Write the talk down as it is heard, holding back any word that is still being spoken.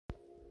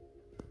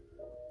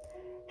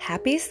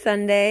Happy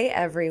Sunday,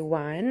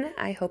 everyone.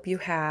 I hope you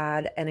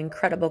had an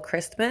incredible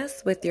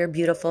Christmas with your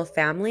beautiful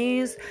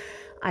families.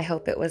 I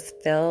hope it was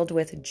filled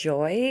with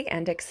joy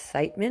and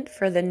excitement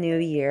for the new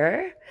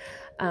year.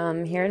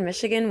 Here in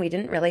Michigan, we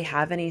didn't really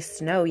have any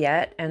snow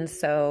yet, and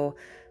so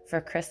for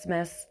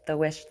Christmas, the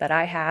wish that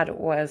I had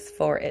was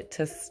for it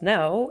to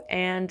snow,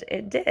 and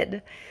it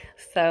did.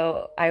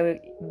 So I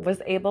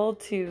was able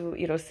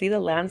to, see the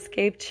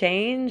landscape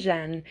change,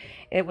 and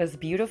it was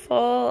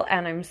beautiful,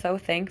 and I'm so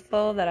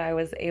thankful that I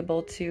was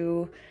able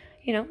to,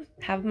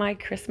 have my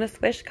Christmas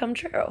wish come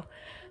true.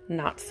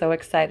 Not so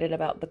excited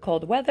about the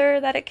cold weather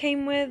that it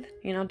came with,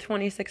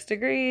 26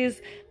 degrees,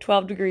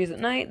 12 degrees at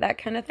night, that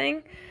kind of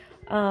thing.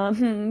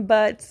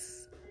 But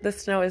the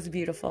snow is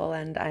beautiful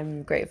and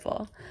I'm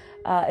grateful.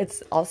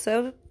 It's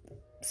also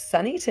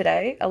sunny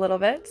today a little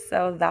bit,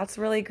 so that's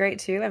really great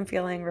too. I'm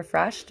feeling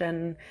refreshed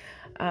and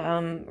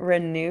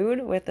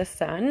renewed with the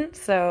sun,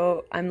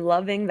 so I'm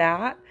loving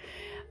that.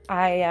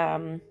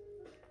 I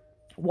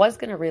was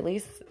going to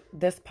release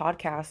this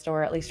podcast,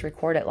 or at least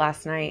record it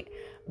last night,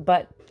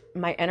 but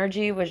my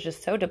energy was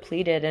just so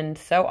depleted and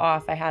so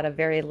off. I had a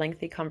very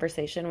lengthy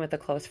conversation with a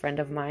close friend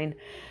of mine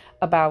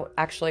about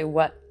actually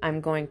what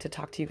I'm going to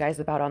talk to you guys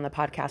about on the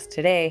podcast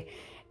today.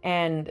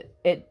 And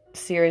it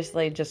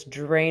seriously just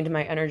drained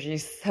my energy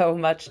so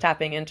much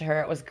tapping into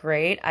her. It was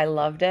great. I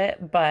loved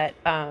it. But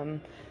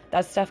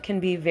that stuff can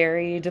be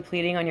very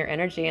depleting on your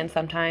energy. And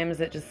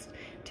sometimes it just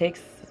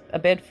takes a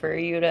bit for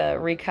you to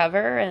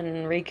recover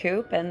and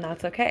recoup. And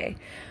that's okay.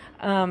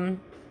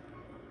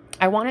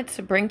 I wanted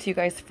to bring to you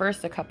guys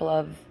first a couple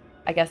of,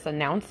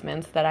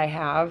 announcements that I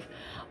have.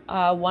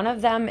 One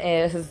of them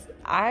is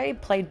I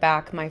played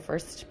back my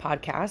first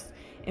podcast,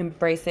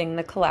 Embracing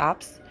the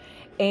Collapse,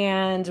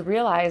 and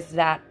realized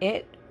that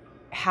it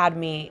had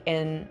me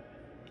in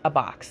a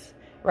box,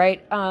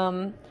 right?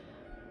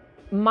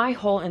 My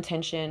whole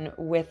intention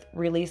with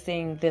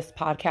releasing this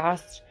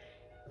podcast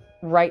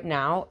right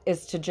now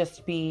is to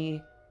just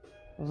be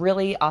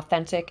really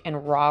authentic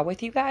and raw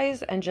with you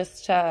guys, and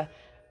just to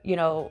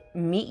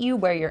meet you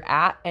where you're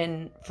at,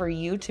 and for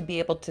you to be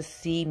able to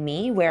see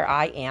me where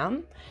I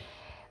am,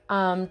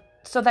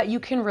 so that you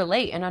can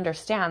relate and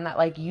understand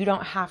that, you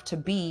don't have to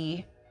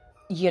be,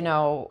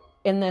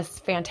 in this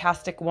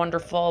fantastic,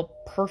 wonderful,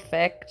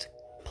 perfect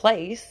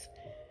place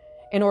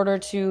in order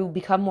to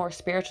become more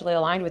spiritually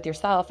aligned with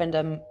yourself and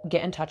to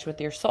get in touch with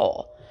your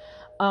soul.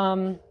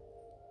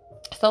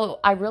 So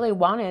I really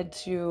wanted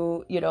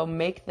to,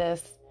 make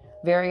this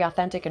very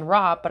authentic and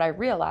raw, but I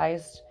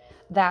realized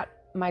that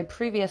my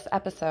previous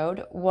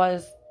episode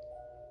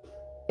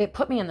it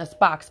put me in this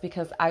box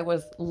because I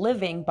was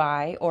living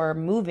by or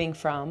moving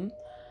from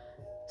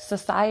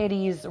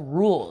society's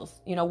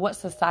rules, what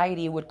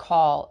society would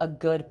call a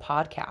good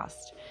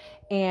podcast.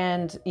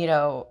 And,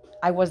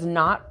 I was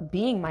not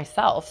being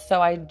myself.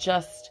 So I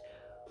just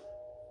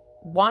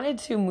wanted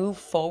to move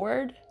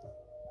forward,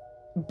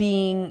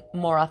 being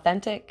more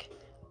authentic,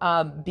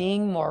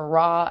 being more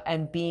raw,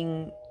 and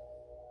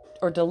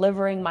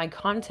delivering my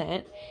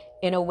content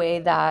in a way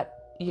that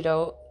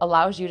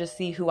allows you to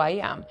see who I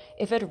am.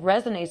 If it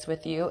resonates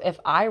with you, if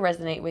I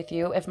resonate with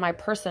you, if my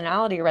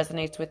personality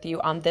resonates with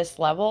you on this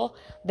level,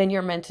 then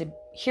you're meant to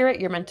hear it.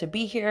 You're meant to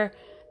be here.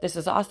 This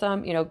is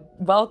awesome.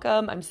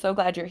 Welcome. I'm so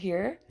glad you're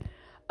here.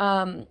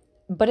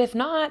 But if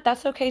not,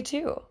 that's okay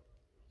too.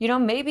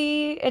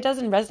 Maybe it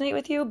doesn't resonate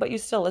with you, but you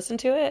still listen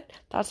to it.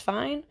 That's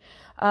fine.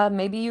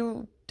 Maybe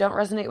you don't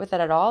resonate with it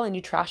at all and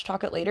you trash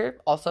talk it later.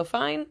 Also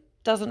fine.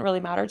 Doesn't really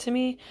matter to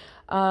me.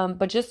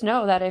 But just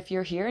know that if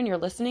you're here and you're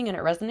listening and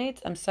it resonates,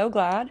 I'm so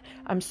glad.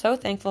 I'm so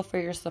thankful for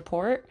your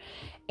support.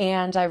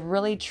 And I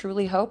really,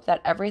 truly hope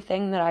that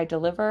everything that I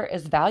deliver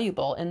is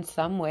valuable in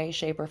some way,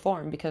 shape, or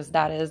form, because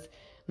that is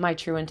my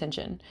true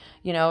intention,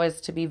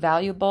 is to be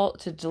valuable,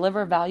 to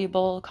deliver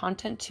valuable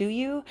content to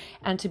you,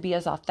 and to be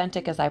as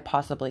authentic as I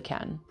possibly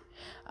can.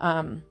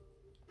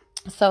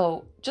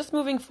 So just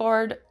moving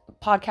forward,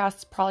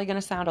 podcast's probably going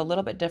to sound a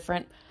little bit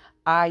different.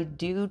 I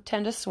do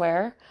tend to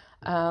swear.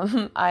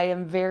 I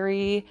am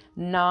very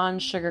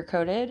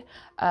non-sugar-coated.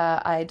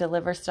 I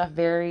deliver stuff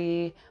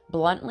very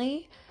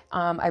bluntly.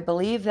 I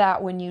believe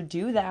that when you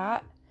do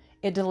that,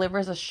 it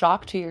delivers a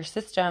shock to your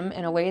system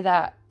in a way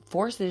that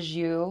forces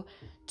you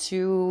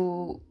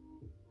to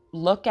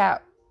look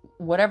at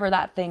whatever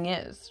that thing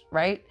is,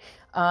 right?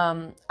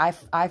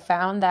 I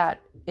found that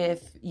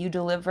if you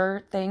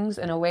deliver things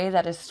in a way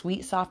that is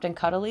sweet, soft, and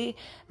cuddly,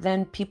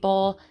 then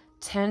people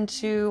tend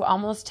to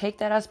almost take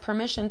that as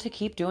permission to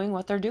keep doing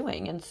what they're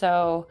doing. And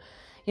so,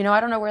 I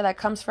don't know where that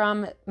comes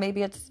from.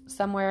 Maybe it's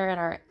somewhere in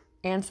our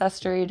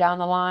ancestry down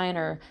the line,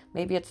 or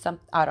maybe it's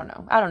I don't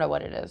know. I don't know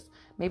what it is.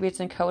 Maybe it's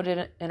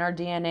encoded in our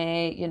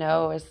DNA,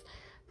 it's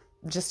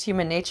just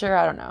human nature.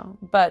 I don't know.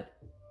 But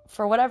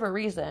for whatever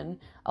reason,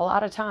 a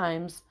lot of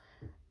times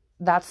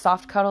that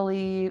soft,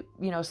 cuddly,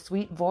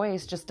 sweet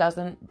voice just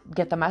doesn't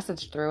get the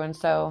message through. And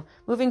so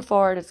moving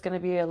forward, it's going to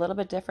be a little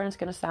bit different. It's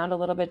going to sound a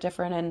little bit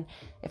different. And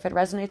if it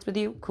resonates with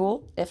you,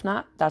 cool. If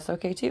not, that's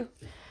okay too.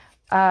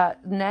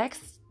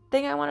 Next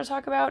thing I want to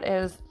talk about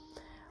is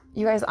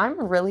You guys,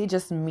 I'm really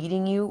just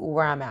meeting you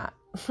where I'm at.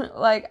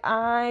 Like,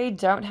 I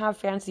don't have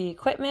fancy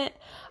equipment.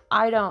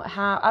 I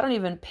don't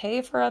even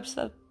pay for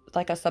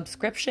a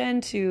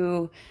subscription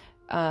to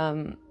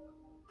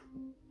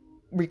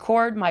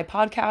record my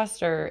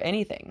podcast or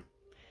anything.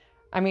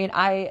 I mean,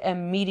 I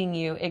am meeting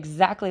you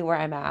exactly where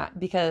I'm at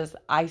because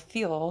I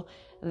feel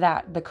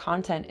that the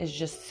content is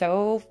just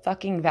so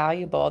fucking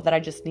valuable that I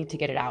just need to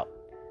get it out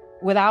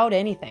without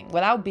anything,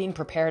 without being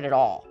prepared at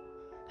all.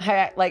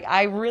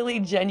 I really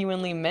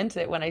genuinely meant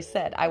it when I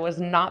said I was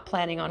not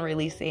planning on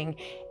releasing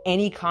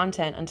any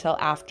content until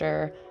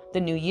after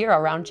the new year,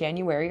 around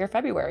January or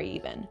February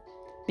even,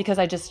 because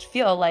I just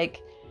feel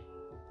like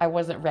I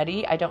wasn't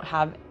ready. I don't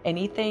have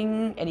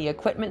anything, any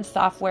equipment,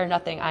 software,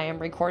 nothing. I am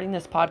recording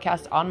this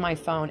podcast on my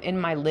phone in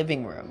my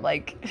living room,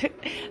 like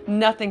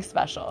nothing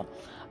special.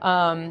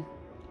 And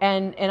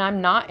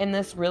I'm not in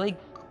this really,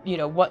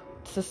 what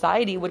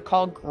society would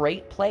call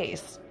great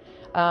place.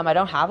 I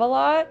don't have a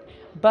lot,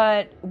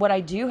 but what I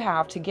do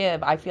have to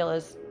give, I feel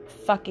is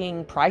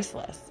fucking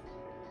priceless.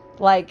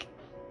 Like,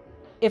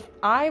 if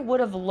I would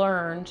have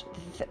learned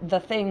the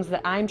things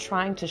that I'm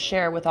trying to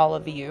share with all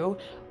of you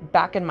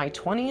back in my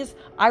 20s,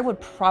 I would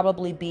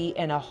probably be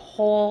in a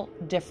whole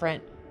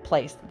different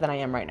place than I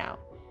am right now.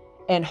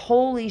 And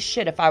holy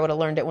shit, if I would have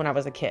learned it when I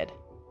was a kid.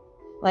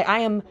 Like, I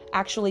am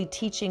actually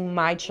teaching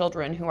my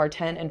children who are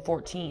 10 and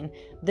 14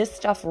 this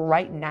stuff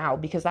right now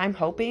because I'm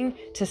hoping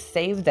to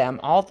save them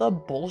all the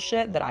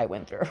bullshit that I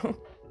went through.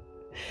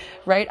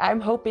 Right? I'm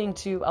hoping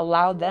to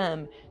allow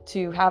them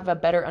to have a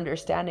better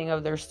understanding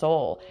of their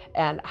soul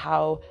and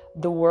how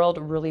the world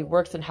really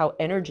works and how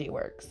energy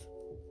works.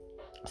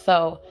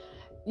 So,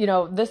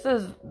 this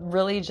is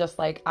really just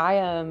like I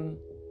am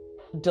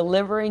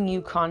delivering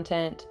you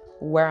content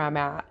where I'm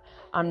at.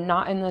 I'm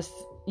not in this,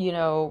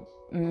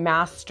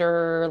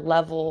 master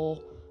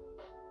level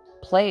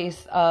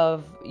place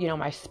of,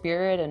 my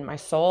spirit and my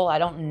soul. I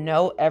don't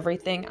know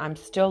everything. I'm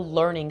still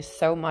learning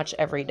so much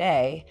every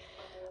day.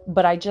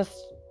 But I just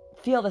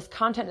feel this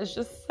content is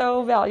just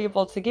so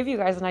valuable to give you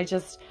guys. And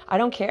I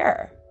don't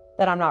care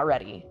that I'm not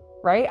ready,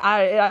 right?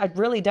 I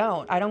really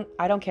don't. I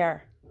don't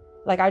care.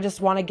 Like, I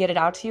just want to get it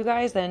out to you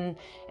guys and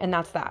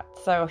that's that.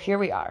 So here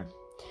we are.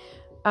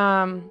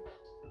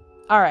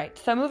 All right.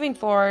 So moving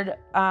forward,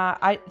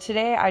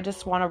 today I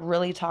just want to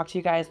really talk to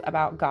you guys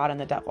about God and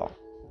the devil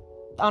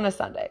on a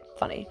Sunday.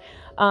 Funny.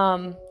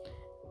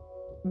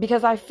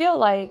 Because I feel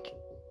like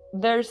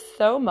there's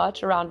so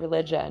much around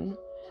religion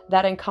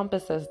that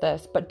encompasses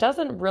this, but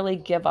doesn't really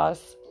give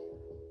us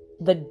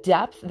the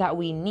depth that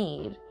we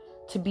need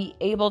to be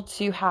able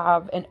to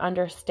have an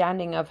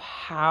understanding of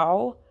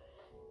how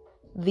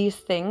these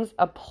things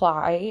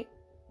apply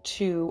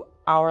to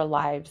our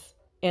lives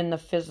in the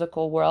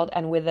physical world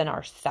and within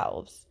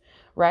ourselves,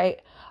 right?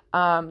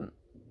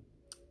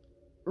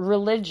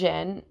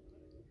 Religion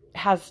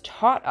has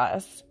taught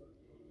us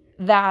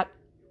that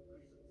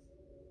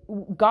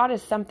God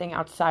is something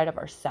outside of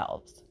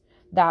ourselves,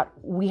 that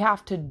we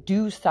have to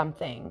do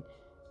something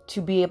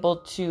to be able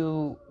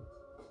to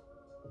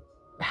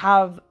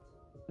have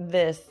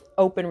this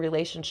open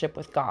relationship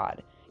with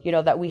God.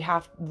 That we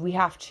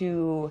have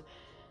to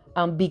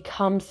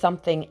become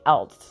something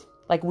else.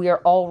 Like, we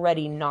are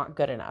already not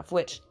good enough,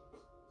 which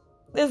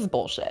is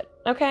bullshit.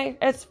 Okay?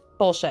 It's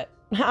bullshit.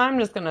 I'm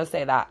just going to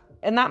say that.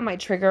 And that might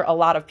trigger a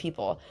lot of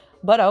people,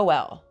 but oh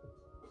well.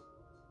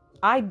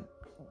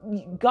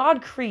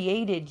 God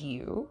created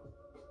you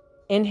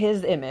in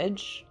his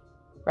image,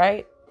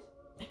 right?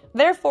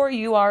 Therefore,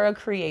 you are a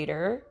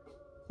creator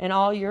in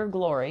all your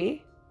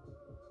glory.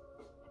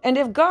 And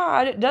if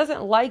God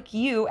doesn't like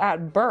you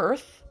at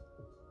birth,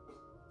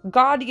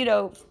 God,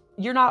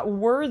 you're not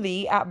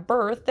worthy at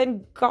birth,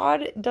 then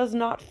God does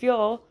not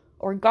feel,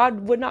 or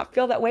God would not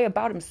feel that way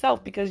about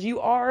himself because you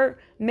are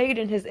made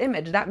in his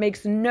image. That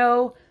makes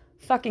no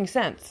fucking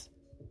sense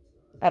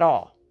at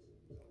all.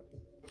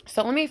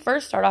 So let me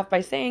first start off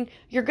by saying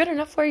you're good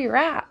enough where you're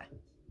at.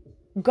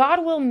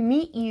 God will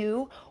meet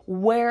you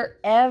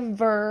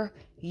wherever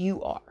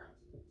you are.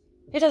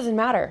 It doesn't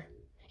matter.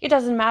 It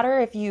doesn't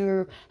matter if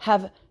you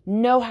have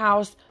no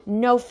house,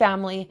 no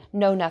family,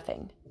 no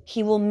nothing.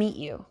 He will meet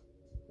you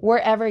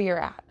wherever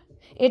you're at.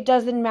 It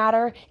doesn't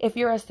matter if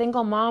you're a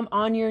single mom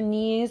on your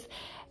knees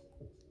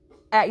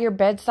at your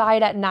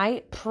bedside at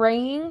night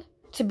praying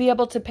to be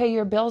able to pay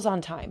your bills on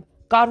time.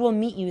 God will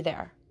meet you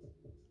there.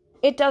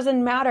 It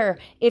doesn't matter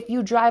if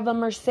you drive a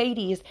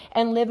Mercedes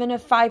and live in a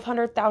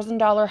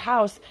 $500,000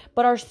 house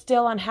but are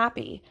still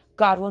unhappy.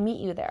 God will meet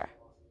you there.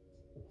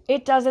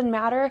 It doesn't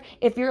matter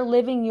if you're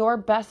living your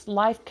best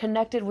life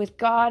connected with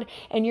God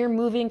and you're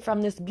moving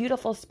from this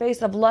beautiful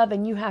space of love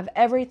and you have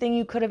everything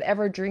you could have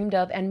ever dreamed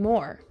of and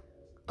more.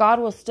 God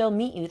will still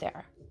meet you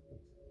there.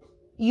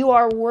 You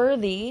are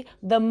worthy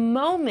the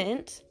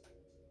moment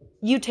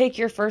you take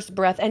your first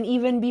breath, and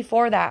even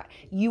before that,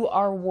 you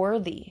are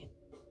worthy.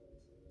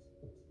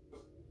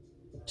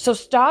 So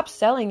stop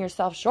selling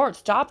yourself short.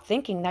 Stop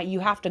thinking that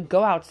you have to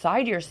go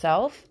outside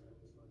yourself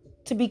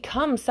to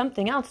become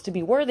something else to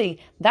be worthy.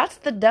 That's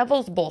the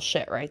devil's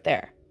bullshit right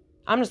there.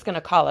 I'm just going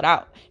to call it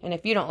out. And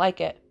if you don't like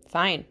it,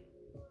 Fine.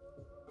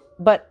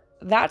 But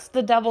that's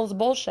the devil's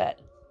bullshit.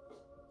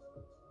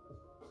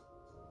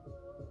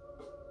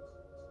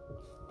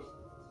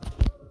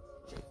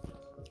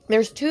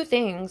 There's two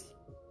things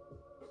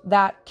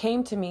that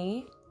came to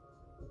me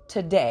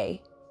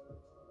today.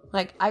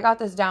 Like, I got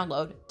this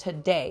download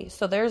today.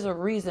 So there's a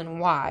reason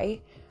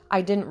why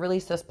I didn't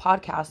release this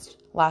podcast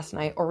last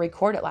night or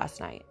record it last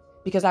night.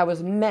 Because I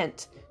was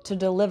meant to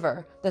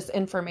deliver this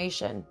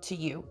information to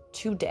you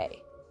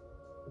today.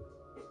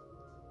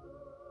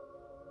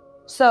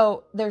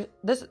 So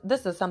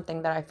this is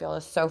something that I feel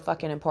is so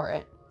fucking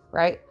important,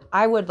 right?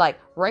 I would like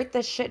write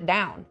this shit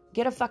down.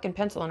 Get a fucking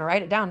pencil and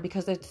write it down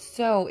because it's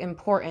so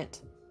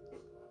important.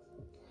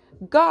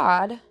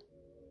 God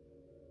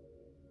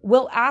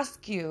will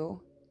ask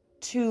you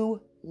to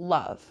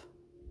love,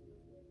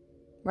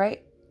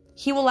 right?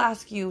 He will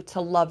ask you to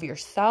love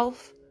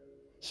yourself.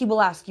 He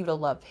will ask you to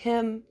love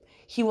him.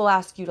 He will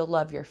ask you to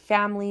love your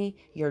family,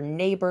 your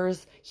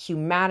neighbors,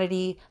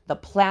 humanity, the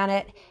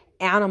planet,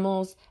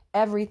 animals,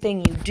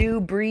 everything you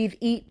do, breathe,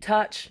 eat,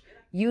 touch,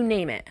 you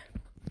name it.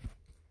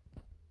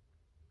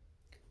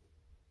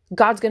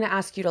 God's going to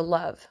ask you to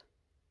love.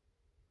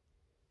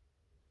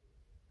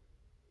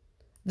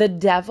 The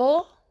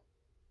devil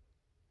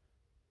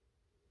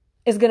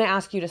is going to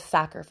ask you to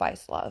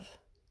sacrifice love.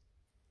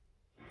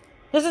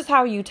 This is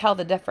how you tell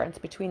the difference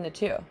between the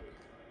two.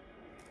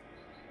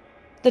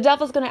 The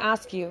devil's going to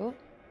ask you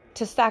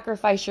to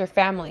sacrifice your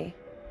family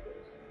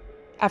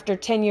after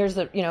 10 years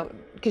of,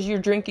 because you're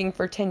drinking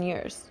for 10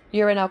 years.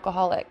 You're an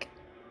alcoholic.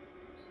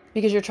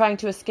 Because you're trying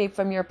to escape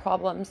from your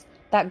problems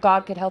that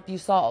God could help you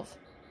solve.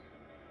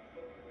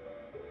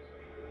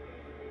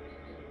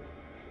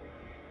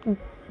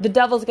 The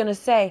devil's going to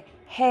say,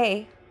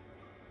 hey,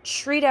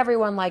 treat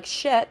everyone like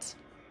shit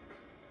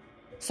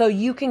so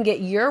you can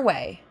get your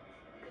way.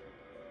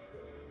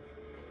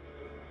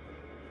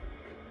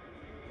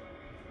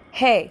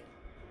 Hey,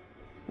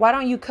 why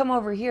don't you come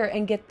over here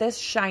and get this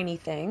shiny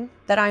thing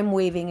that I'm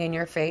waving in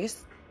your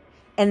face,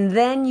 and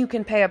then you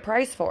can pay a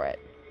price for it.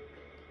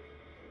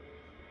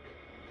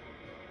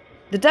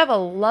 The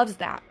devil loves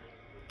that.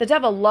 The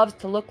devil loves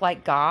to look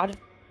like God.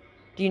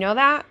 Do you know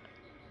that?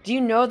 Do you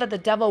know that the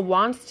devil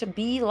wants to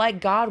be like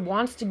God,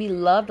 wants to be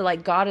loved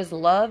like God is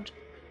loved?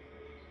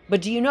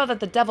 But do you know that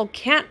the devil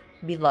can't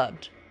be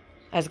loved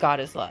as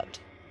God is loved?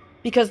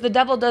 Because the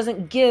devil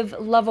doesn't give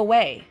love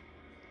away.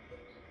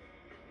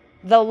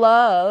 The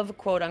love,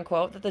 quote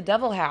unquote, that the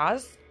devil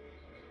has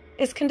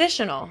is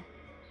conditional.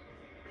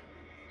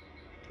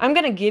 I'm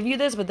going to give you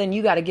this, but then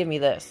you got to give me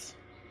this.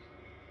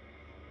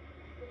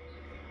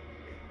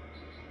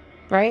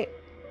 Right?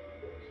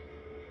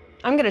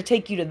 I'm going to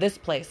take you to this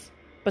place,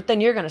 but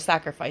then you're going to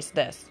sacrifice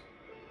this.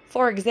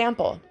 For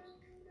example,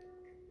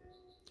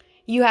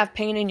 you have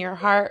pain in your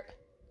heart.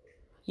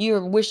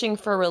 You're wishing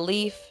for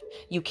relief.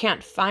 You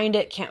can't find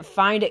it, can't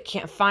find it,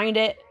 can't find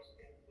it.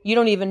 You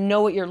don't even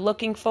know what you're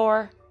looking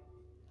for.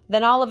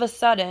 Then all of a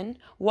sudden,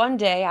 one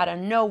day out of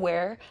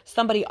nowhere,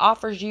 somebody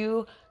offers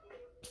you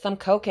some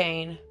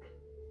cocaine.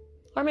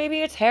 Or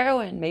maybe it's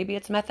heroin. Maybe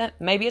it's meth.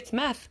 Maybe it's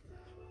meth.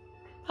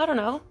 I don't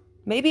know.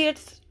 Maybe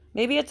it's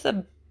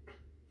a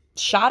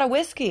shot of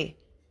whiskey.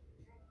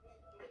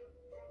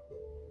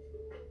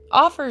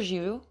 Offers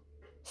you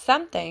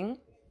something.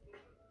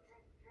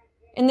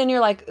 And then you're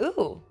like,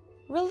 ooh,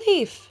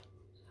 relief.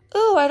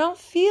 Ooh, I don't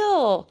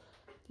feel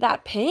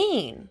that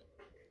pain.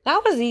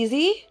 That was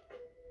easy.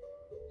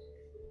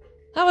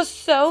 That was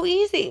so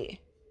easy.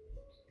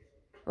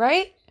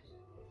 Right?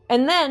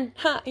 And then,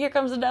 here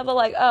comes the devil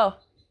like, oh,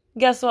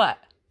 guess what?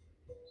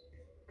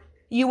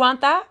 You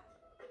want that?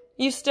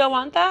 You still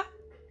want that?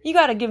 You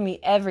got to give me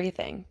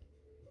everything.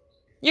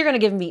 You're going to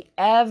give me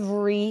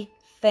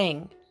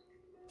everything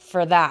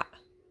for that.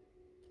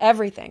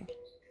 Everything.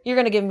 You're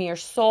going to give me your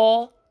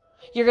soul.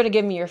 You're going to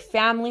give me your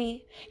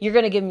family. You're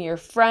going to give me your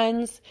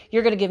friends.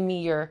 You're going to give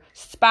me your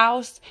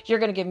spouse. You're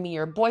going to give me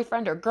your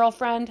boyfriend or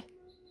girlfriend.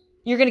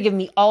 You're going to give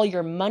me all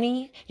your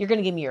money. You're going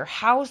to give me your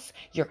house,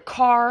 your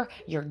car,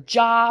 your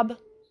job,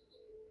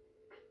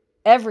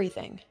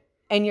 everything.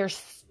 And you're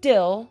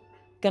still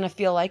going to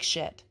feel like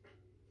shit.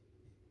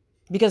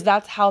 Because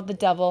that's how the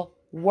devil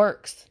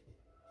works.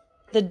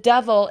 The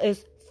devil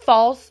is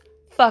false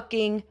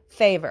fucking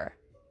favor.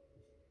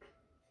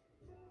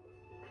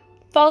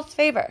 False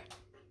favor.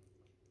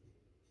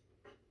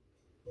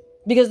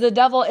 Because the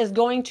devil is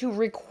going to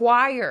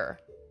require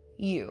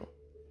you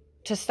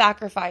to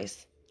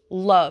sacrifice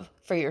love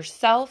for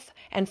yourself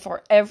and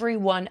for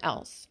everyone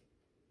else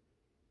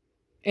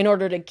in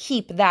order to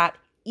keep that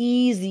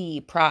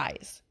easy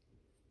prize.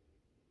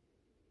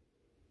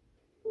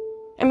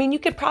 I mean, you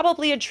could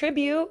probably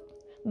attribute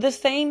the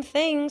same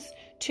things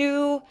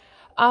to,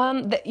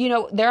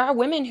 there are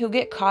women who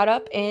get caught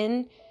up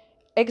in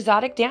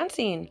exotic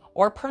dancing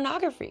or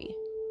pornography.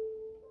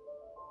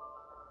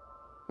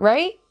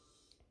 Right?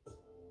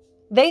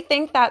 They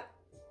think that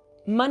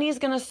money is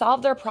going to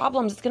solve their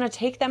problems. It's going to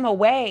take them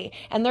away.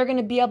 And they're going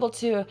to be able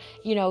to,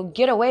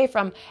 get away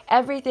from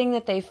everything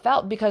that they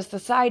felt because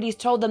society's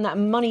told them that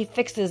money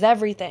fixes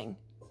everything.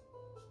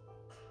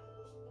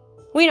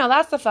 We know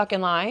that's the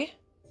fucking lie.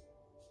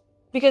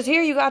 Because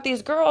here you got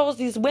these girls,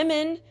 these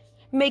women,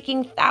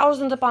 making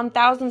thousands upon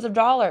thousands of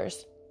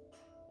dollars,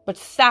 but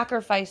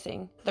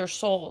sacrificing their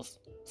souls,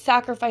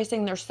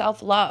 sacrificing their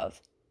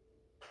self-love.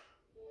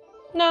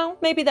 No,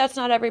 maybe that's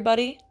not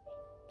everybody.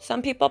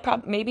 Some people,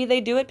 maybe they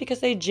do it because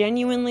they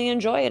genuinely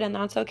enjoy it, and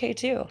that's okay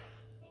too.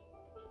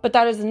 But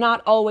that is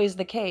not always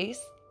the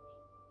case.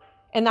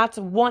 And that's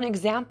one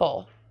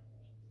example,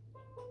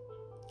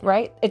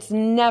 right? It's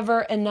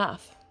never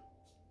enough.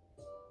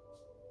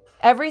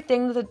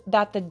 Everything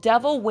that the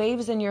devil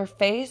waves in your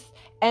face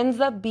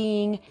ends up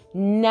being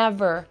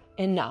never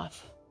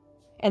enough.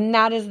 And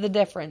that is the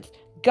difference.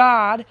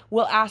 God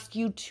will ask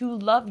you to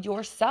love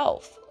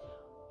yourself,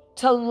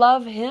 to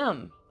love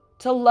him,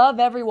 to love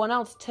everyone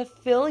else, to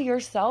fill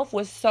yourself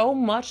with so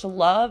much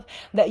love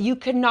that you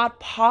could not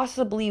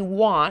possibly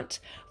want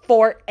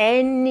for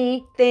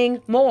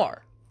anything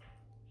more.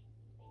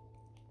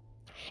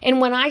 And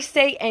when I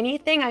say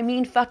anything, I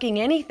mean fucking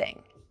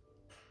anything.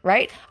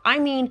 Right? I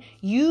mean,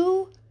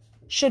 you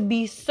should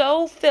be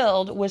so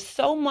filled with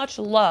so much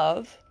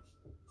love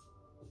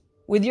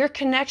with your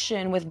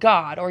connection with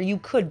God, or you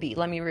could be.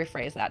 Let me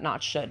rephrase that,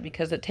 not should,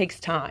 because it takes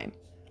time.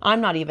 I'm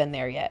not even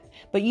there yet.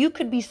 But you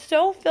could be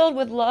so filled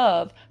with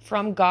love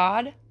from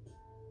God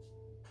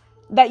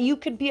that you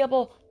could be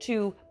able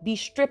to be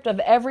stripped of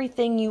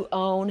everything you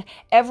own,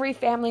 every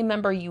family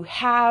member you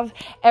have,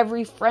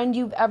 every friend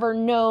you've ever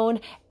known,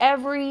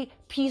 every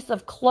piece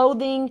of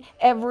clothing,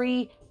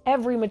 every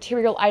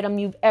material item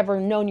you've ever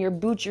known, your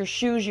boots, your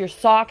shoes, your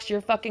socks, your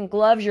fucking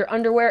gloves, your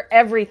underwear,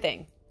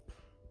 everything.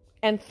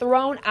 And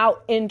thrown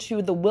out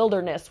into the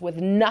wilderness with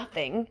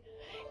nothing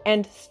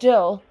and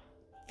still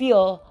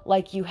feel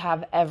like you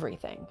have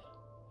everything.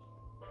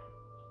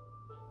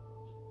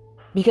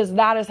 Because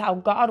that is how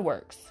God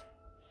works.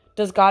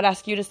 Does God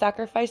ask you to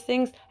sacrifice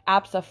things?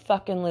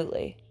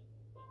 Abso-fucking-lutely.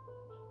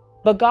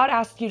 But God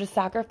asks you to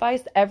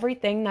sacrifice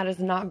everything that is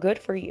not good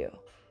for you.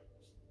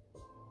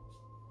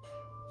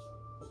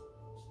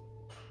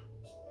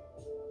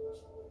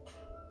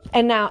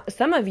 And now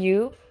some of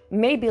you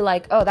may be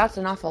like, oh, that's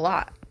an awful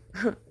lot.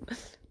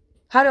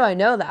 How do I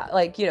know that?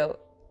 Like,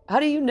 how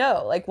do you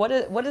know? Like, what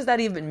does that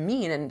even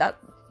mean? And that,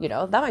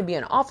 that might be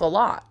an awful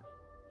lot.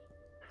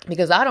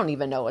 Because I don't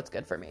even know what's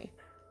good for me.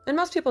 And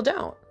most people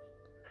don't.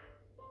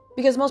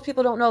 Because most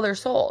people don't know their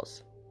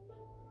souls.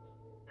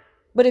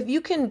 But if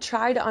you can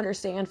try to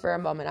understand for a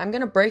moment, I'm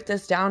going to break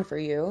this down for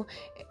you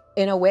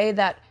in a way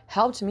that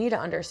helped me to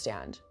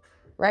understand,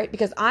 right?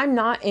 Because I'm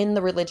not in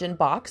the religion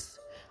box.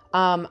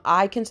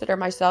 I consider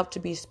myself to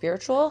be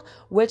spiritual,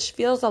 which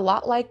feels a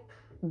lot like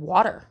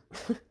water,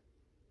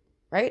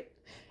 right?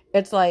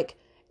 It's like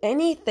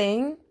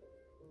anything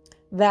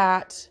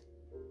that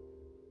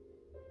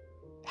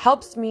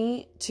helps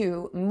me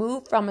to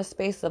move from a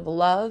space of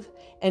love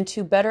and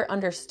to better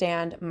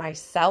understand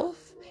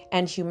myself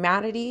and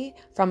humanity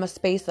from a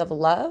space of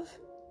love,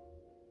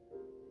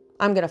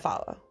 I'm going to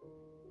follow,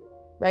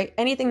 right?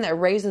 Anything that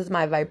raises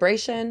my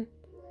vibration,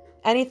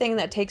 anything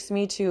that takes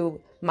me to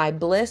my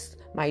bliss,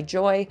 my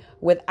joy,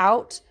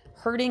 without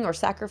hurting or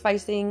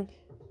sacrificing,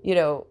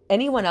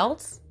 anyone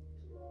else,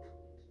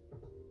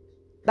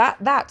 that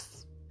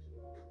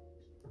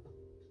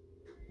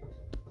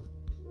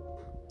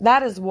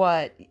is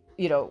what,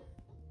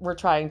 we're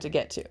trying to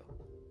get to.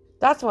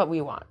 That's what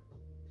we want.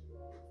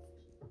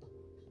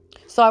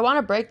 So I want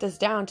to break this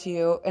down to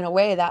you in a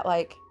way that,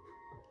 like,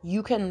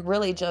 you can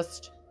really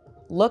just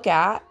look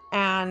at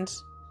and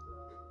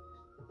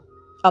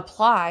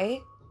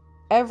apply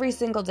every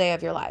single day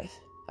of your life,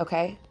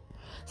 okay?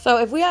 So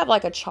if we have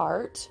like a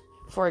chart,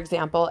 for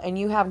example, and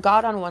you have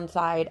God on one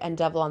side and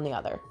devil on the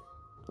other,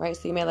 right?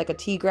 So you made like a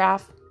T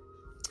graph.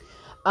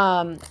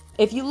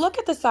 If you look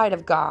at the side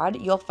of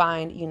God, you'll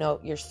find,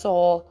 your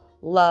soul,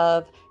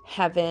 love,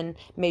 heaven,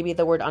 maybe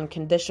the word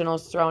unconditional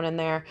is thrown in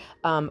there,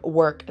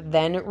 work,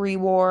 then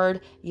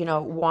reward,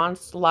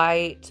 wants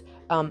light,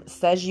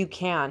 says you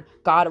can.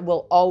 God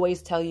will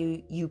always tell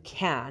you you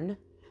can,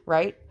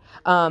 right?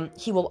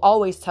 He will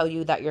always tell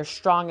you that you're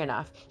strong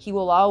enough. He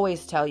will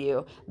always tell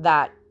you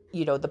that,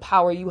 the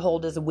power you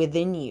hold is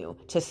within you,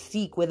 to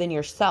seek within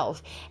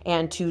yourself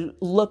and to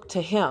look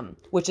to him,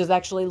 which is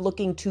actually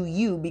looking to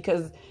you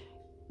because,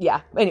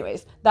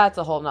 anyways, that's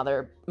a whole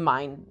nother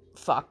mind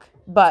fuck.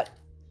 But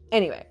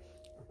anyway,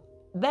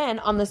 then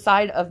on the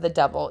side of the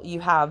devil, you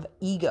have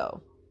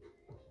ego,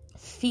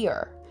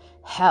 fear,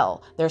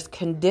 hell. There's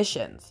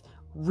conditions,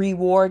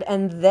 reward,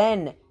 and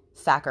then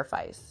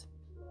sacrifice.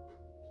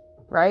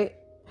 Right?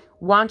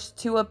 Wants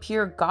to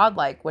appear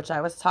godlike, which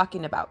I was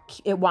talking about.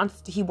 He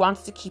wants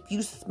to keep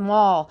you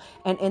small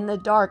and in the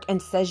dark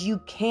and says you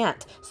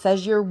can't,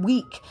 says you're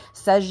weak,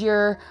 says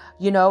you're,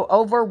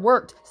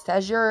 overworked,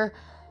 says you're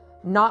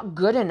not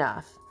good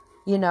enough,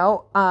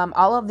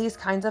 all of these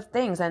kinds of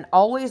things, and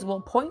always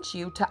will point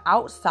you to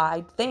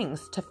outside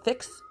things to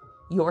fix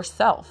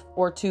yourself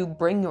or to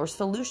bring your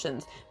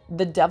solutions.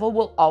 The devil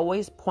will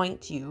always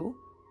point you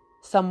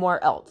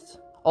somewhere else,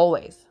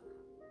 always,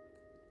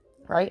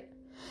 right?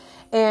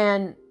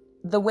 And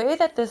the way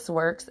that this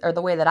works, or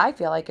the way that I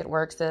feel like it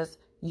works, is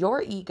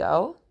your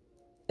ego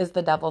is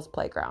the devil's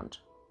playground.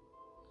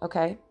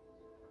 Okay?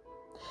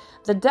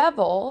 The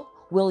devil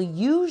will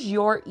use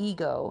your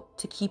ego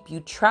to keep you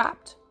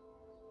trapped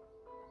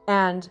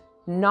and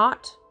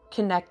not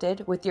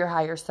connected with your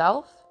higher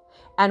self,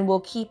 and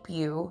will keep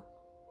you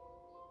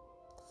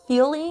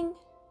feeling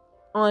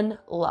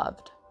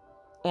unloved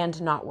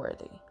and not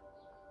worthy,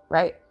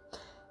 right?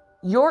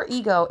 Your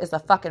ego is a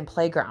fucking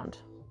playground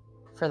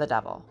for the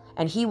devil,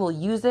 and he will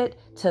use it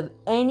to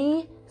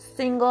any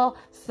single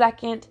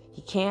second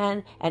he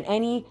can and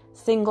any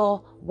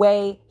single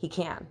way he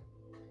can.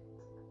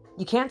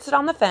 You can't sit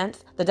on the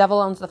fence. The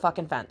devil owns the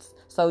fucking fence.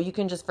 So you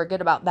can just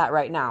forget about that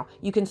right now.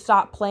 You can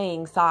stop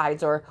playing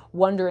sides or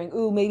wondering,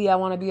 ooh, maybe I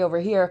want to be over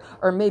here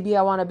or maybe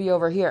I want to be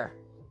over here.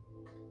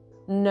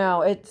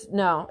 No, it's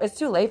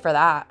too late for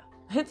that.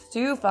 It's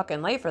too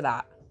fucking late for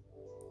that.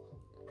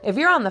 If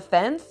you're on the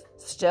fence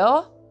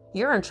still,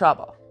 you're in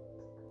trouble.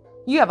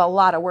 You have a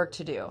lot of work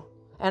to do.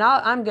 And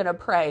I'm going to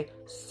pray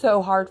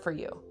so hard for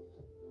you.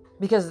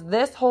 Because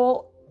this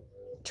whole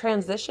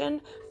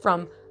transition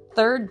from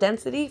third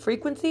density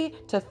frequency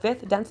to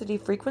fifth density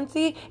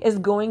frequency is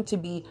going to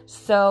be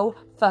so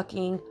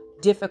fucking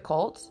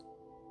difficult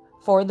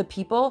for the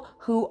people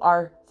who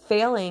are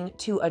failing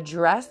to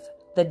address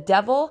the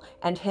devil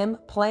and him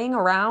playing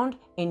around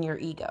in your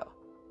ego.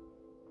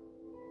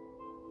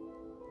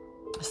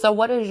 So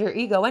what is your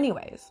ego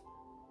anyways?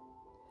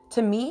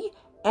 To me,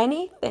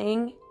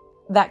 anything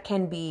that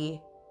can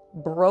be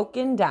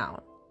broken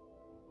down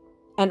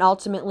and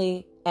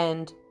ultimately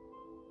end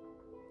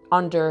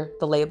under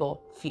the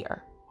label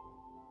fear,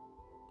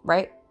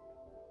 right?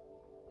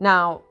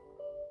 Now,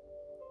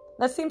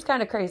 that seems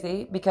kind of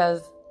crazy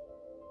because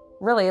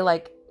really,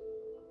 like,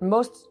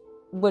 most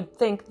would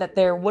think that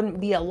there wouldn't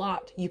be a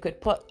lot you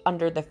could put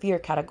under the fear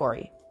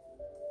category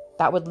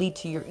that would lead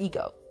to your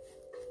ego.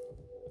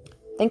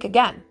 Think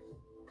again.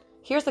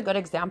 Here's a good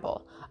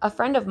example. A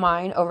friend of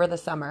mine over the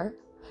summer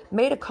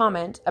made a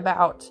comment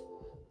about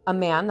a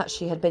man that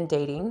she had been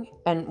dating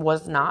and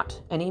was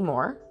not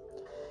anymore.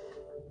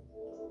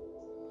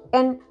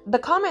 And the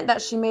comment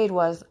that she made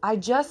was, I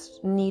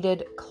just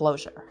needed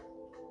closure.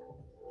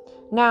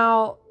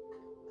 Now,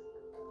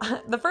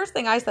 the first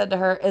thing I said to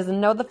her is,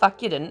 no, the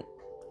fuck you didn't.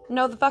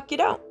 No, the fuck you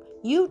don't.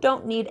 You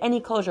don't need any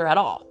closure at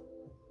all.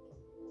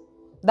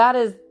 That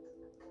is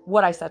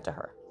what I said to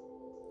her.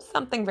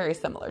 Something very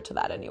similar to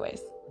that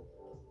anyways.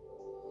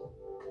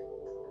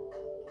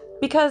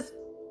 Because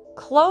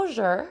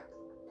closure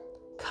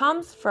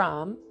comes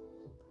from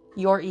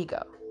your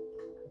ego.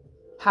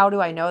 How do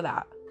I know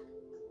that?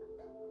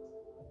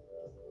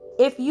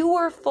 If you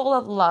were full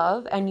of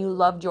love and you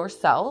loved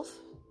yourself,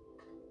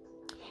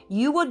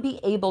 you would be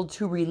able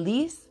to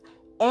release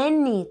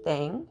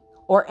anything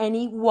or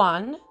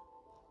anyone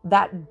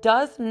that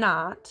does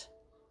not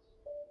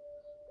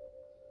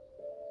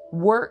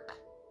work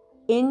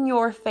in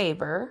your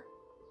favor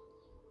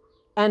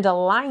and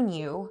align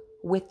you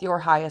with your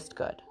highest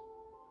good.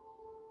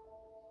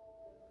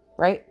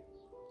 Right?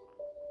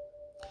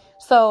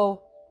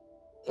 So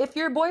if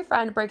your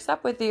boyfriend breaks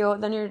up with you,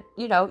 then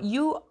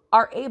you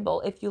are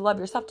able, if you love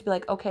yourself, to be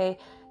like, okay,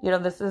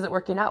 this isn't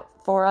working out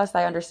for us.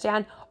 I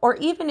understand. Or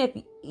even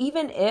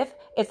if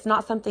it's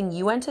not something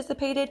you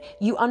anticipated,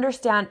 you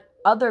understand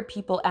other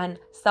people and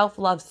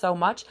self-love so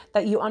much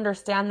that you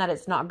understand that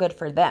it's not good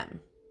for them.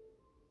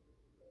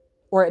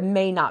 Or it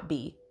may not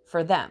be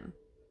for them.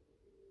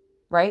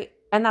 Right?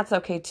 And that's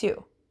okay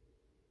too.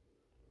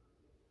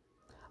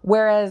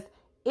 Whereas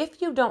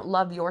if you don't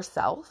love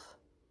yourself,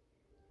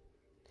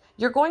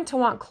 you're going to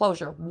want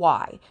closure.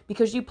 Why?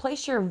 Because you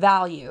place your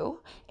value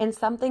in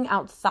something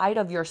outside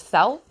of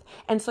yourself.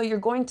 And so you're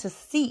going to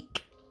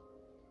seek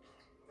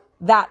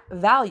that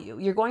value.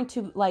 You're going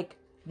to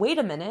wait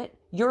a minute,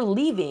 you're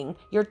leaving.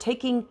 You're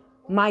taking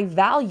my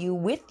value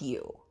with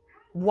you.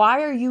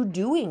 Why are you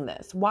doing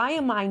this? Why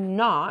am I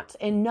not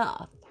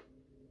enough?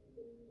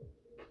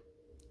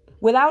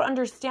 Without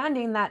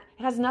understanding that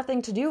it has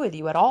nothing to do with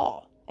you at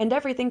all and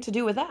everything to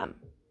do with them.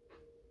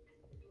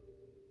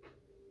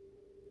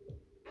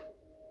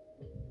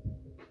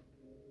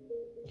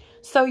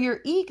 So your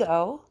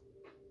ego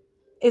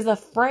is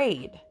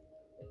afraid.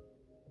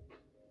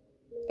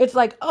 It's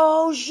like,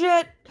 oh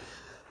shit,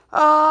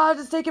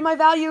 just taking my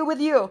value with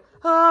you.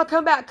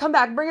 Come back,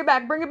 bring it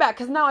back,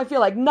 because now I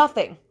feel like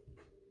nothing.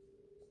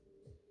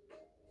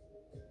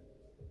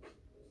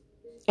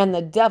 And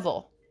the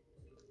devil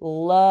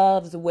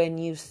loves when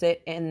you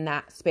sit in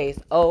that space.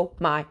 Oh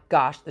my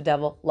gosh, the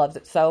devil loves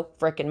it so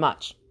freaking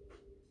much.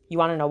 You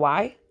want to know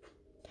why?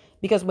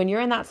 Because when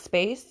you're in that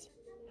space,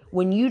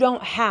 when you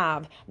don't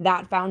have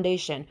that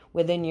foundation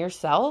within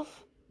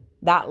yourself,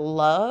 that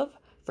love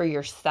for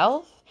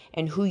yourself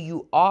and who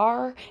you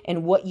are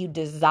and what you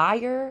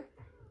desire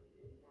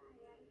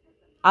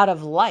out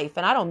of life,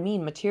 and I don't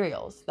mean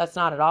materials. That's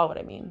not at all what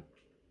I mean.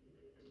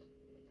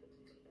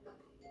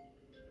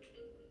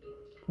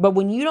 But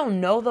when you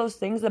don't know those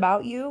things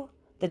about you,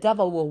 the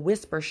devil will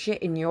whisper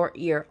shit in your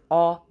ear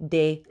all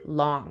day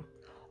long.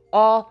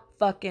 All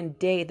fucking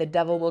day, the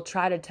devil will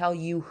try to tell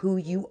you who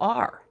you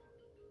are.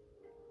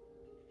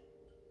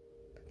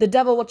 The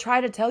devil will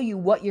try to tell you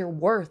what you're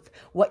worth,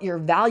 what your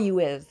value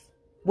is,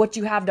 what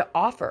you have to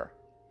offer.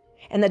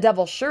 And the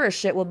devil sure as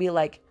shit will be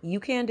like, you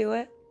can't do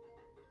it.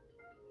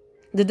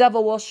 The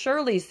devil will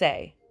surely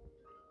say,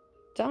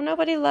 don't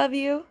nobody love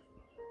you.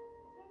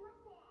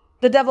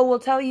 The devil will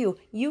tell you,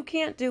 you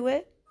can't do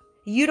it.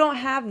 You don't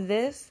have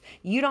this.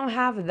 You don't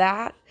have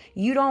that.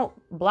 You don't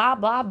blah,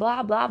 blah,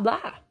 blah, blah,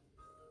 blah.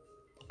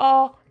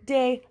 All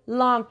day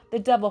long, the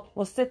devil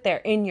will sit there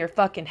in your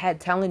fucking head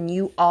telling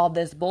you all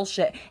this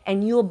bullshit,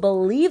 and you'll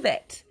believe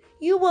it.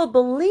 You will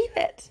believe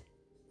it.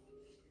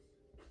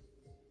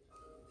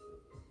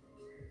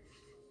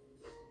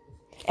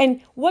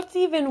 And what's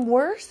even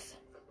worse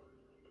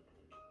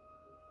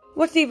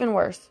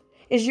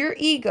is your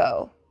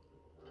ego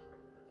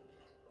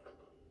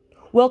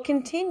will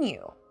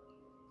continue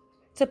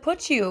to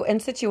put you in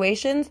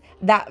situations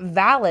that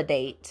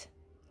validate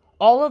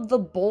all of the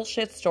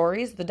bullshit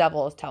stories the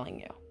devil is telling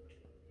you.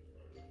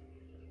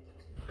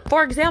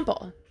 For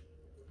example,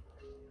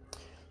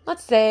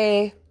 let's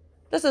say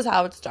this is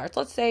how it starts.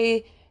 Let's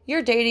say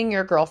you're dating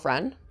your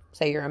girlfriend.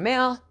 Say you're a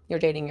male, you're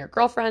dating your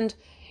girlfriend.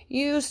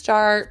 You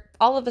start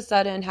all of a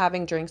sudden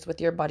having drinks with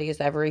your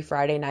buddies every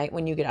Friday night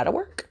when you get out of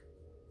work.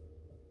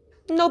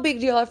 No big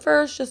deal at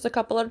first, just a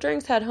couple of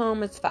drinks, head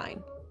home, it's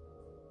fine.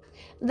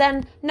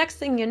 Then next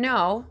thing you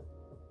know,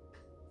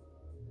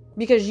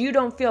 because you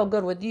don't feel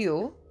good with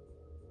you,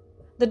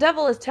 the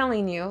devil is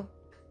telling you,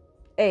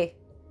 hey,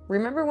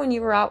 remember when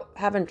you were out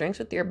having drinks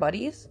with your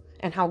buddies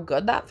and how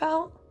good that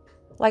felt?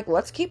 Like,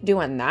 let's keep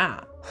doing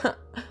that.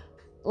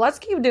 Let's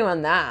keep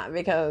doing that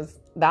because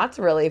that's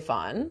really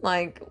fun.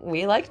 Like,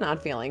 we like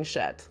not feeling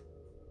shit.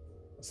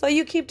 So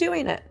you keep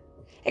doing it.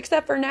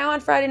 Except for now on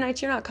Friday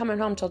nights, you're not coming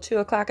home till 2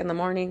 o'clock in the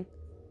morning.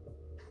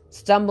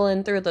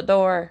 Stumbling through the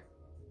door.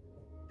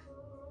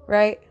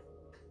 Right?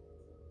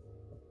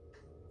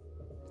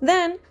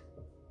 Then,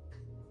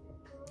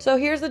 so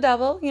here's the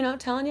devil,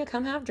 telling you,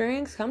 come have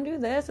drinks, come do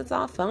this, it's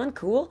all fun,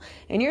 cool.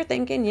 And you're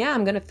thinking, yeah,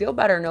 I'm going to feel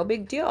better, no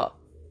big deal.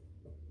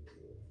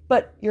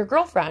 But your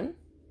girlfriend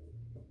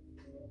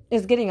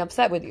is getting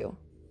upset with you,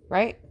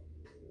 right?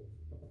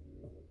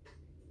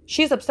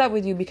 She's upset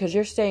with you because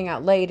you're staying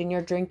out late and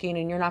you're drinking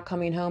and you're not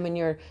coming home and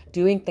you're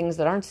doing things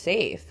that aren't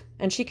safe.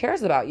 And she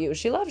cares about you.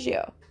 She loves you.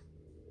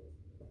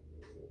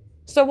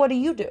 So what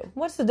do?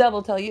 What's the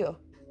devil tell you?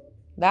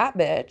 That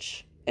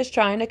bitch is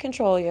trying to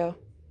control you.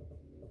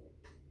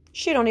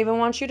 She don't even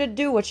want you to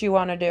do what you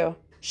want to do.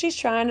 She's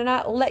trying to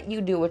not let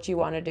you do what you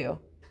want to do.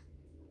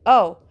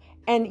 Oh,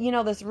 and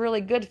this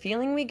really good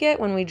feeling we get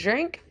when we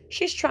drink?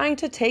 She's trying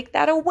to take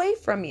that away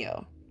from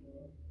you.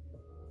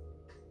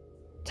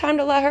 Time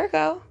to let her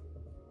go.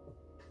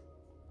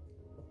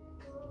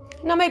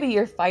 Now, maybe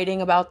you're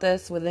fighting about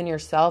this within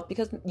yourself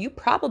because you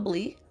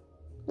probably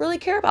really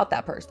care about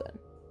that person.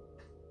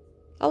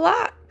 A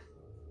lot.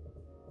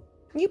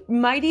 You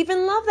might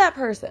even love that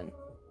person.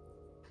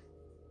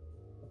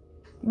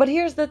 But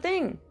here's the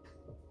thing.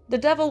 The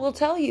devil will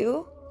tell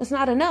you it's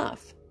not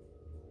enough.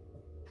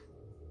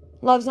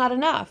 Love's not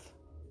enough.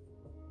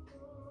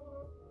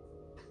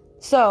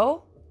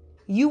 So,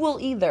 you will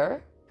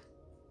either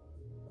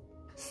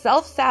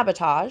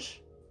self-sabotage,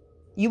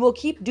 you will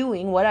keep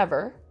doing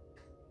whatever,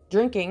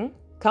 drinking,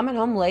 coming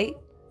home late,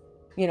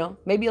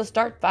 maybe you'll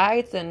start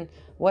fights and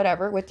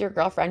whatever with your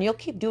girlfriend. You'll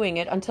keep doing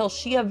it until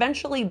she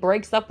eventually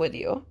breaks up with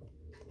you,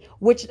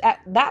 which at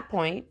that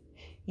point,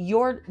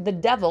 the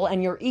devil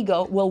and your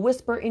ego will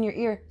whisper in your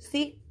ear,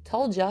 see,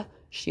 told ya,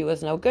 she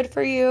was no good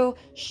for you,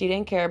 she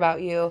didn't care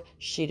about you,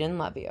 she didn't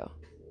love you.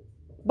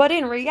 But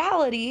in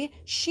reality,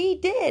 she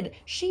did.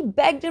 She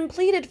begged and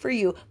pleaded for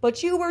you,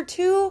 but you were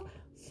too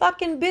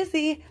fucking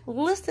busy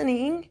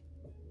listening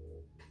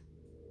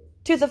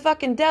to the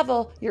fucking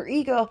devil, your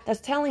ego,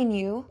 that's telling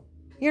you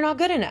you're not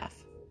good enough.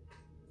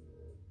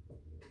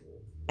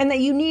 And that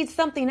you need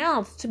something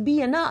else to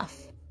be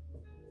enough.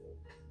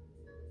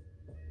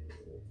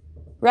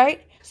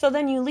 Right? So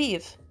then you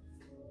leave.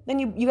 Then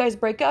you guys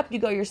break up, you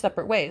go your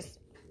separate ways.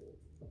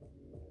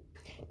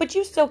 But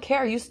you still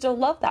care, you still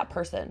love that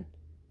person.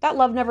 That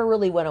love never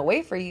really went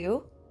away for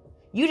you.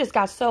 You just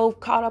got so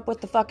caught up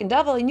with the fucking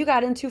devil and you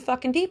got in too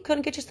fucking deep,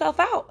 couldn't get yourself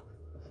out.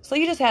 So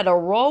you just had to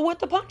roll with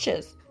the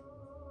punches.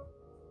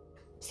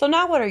 So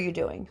now what are you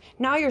doing?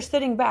 Now you're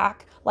sitting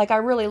back like, I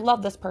really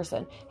love this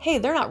person. Hey,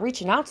 they're not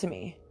reaching out to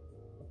me.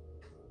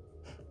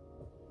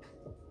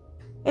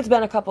 It's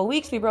been a couple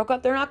weeks, we broke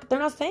up, they're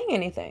not saying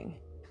anything.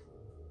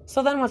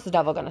 So then what's the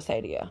devil going to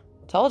say to you?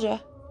 Told you.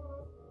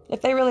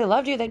 If they really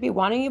loved you, they'd be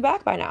wanting you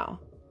back by now.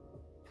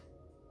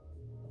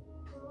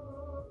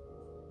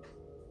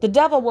 The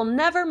devil will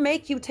never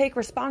make you take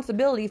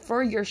responsibility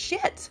for your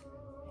shit.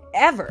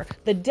 Ever.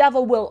 The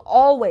devil will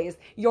always,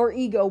 your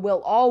ego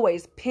will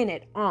always pin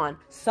it on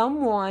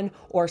someone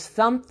or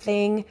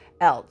something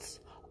else.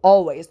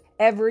 Always.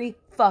 Every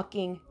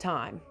fucking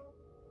time.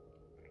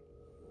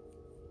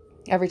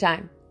 Every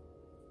time.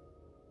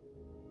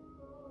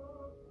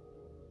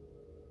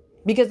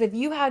 Because if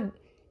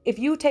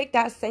you take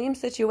that same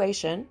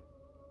situation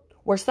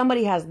where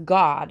somebody has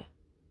God,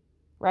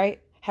 right?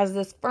 has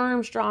this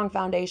firm, strong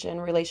foundation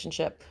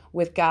relationship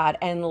with God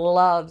and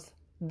loves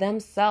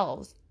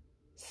themselves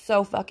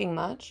so fucking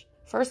much,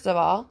 first of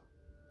all,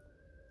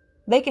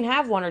 they can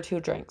have 1 or 2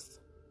 drinks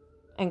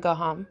and go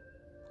home,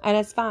 and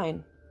it's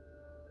fine.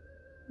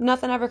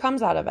 Nothing ever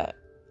comes out of it.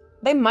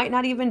 They might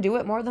not even do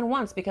it more than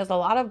once because a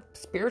lot of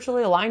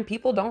spiritually aligned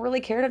people don't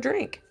really care to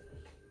drink.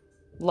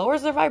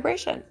 Lowers their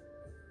vibration.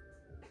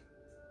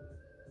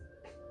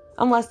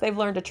 Unless they've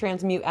learned to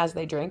transmute as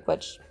they drink,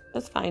 which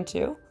is fine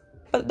too.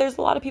 But there's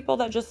a lot of people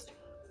that just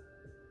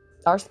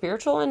are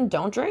spiritual and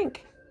don't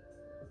drink.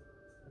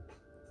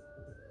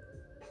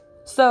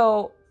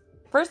 So,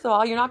 first of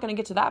all, you're not going to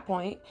get to that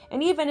point.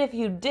 And even if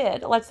you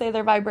did, let's say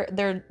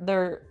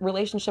their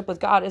relationship with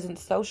God isn't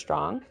so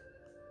strong.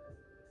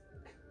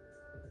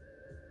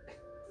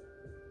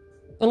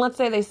 And let's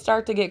say they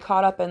start to get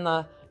caught up in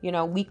the,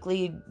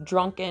 weekly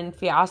drunken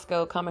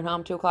fiasco coming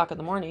home 2:00 in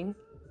the morning.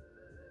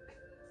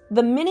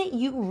 The minute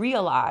you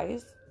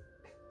realize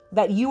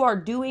that you are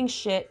doing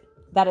shit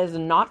that is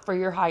not for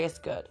your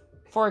highest good.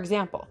 For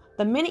example,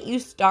 the minute you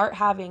start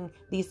having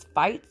these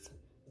fights,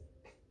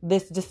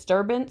 this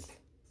disturbance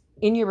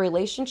in your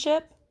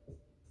relationship,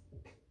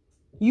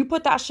 you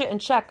put that shit in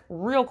check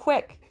real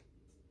quick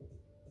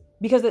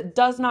because it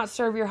does not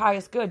serve your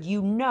highest good.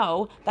 You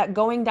know that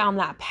going down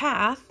that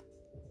path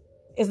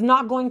is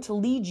not going to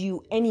lead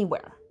you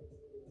anywhere.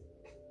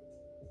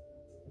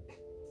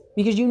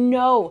 Because you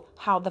know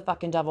how the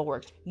fucking devil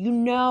works. You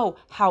know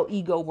how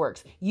ego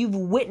works.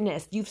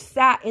 You've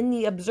sat in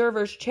the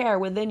observer's chair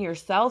within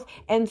yourself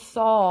and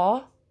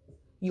saw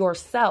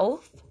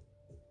yourself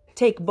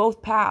take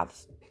both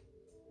paths.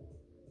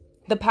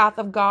 The path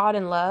of God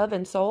and love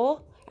and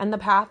soul, and the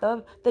path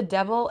of the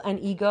devil and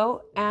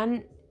ego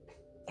and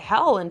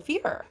hell and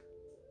fear.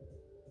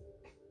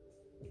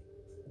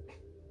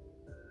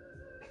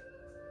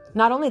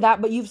 Not only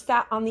that, but you've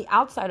sat on the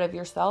outside of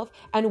yourself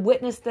and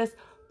witnessed this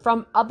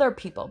from other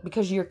people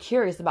because you're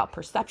curious about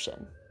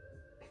perception.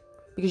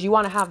 Because you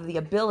want to have the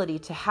ability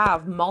to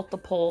have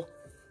multiple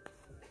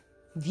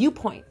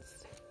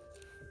viewpoints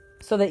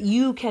so that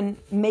you can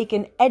make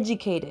an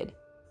educated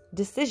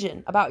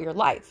decision about your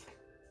life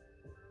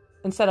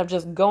instead of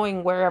just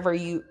going wherever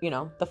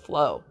the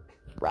flow,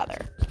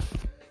 rather.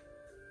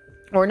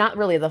 Or not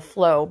really the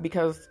flow,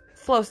 because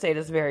flow state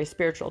is very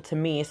spiritual to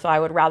me. So I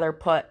would rather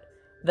put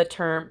the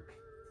term,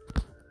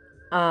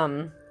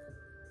 not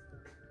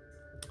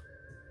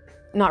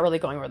really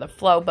going with the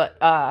flow, but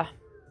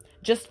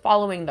just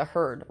following the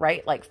herd,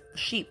 right? Like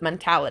sheep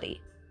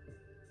mentality.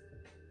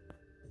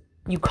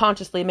 You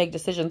consciously make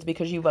decisions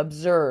because you've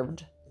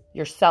observed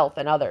yourself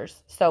and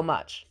others so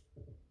much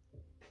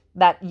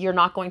that you're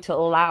not going to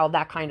allow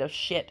that kind of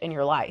shit in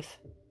your life.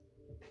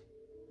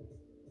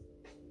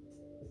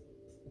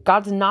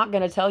 God's not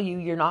going to tell you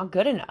you're not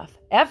good enough.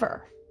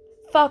 Ever.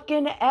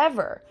 Fucking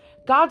ever.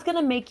 God's going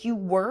to make you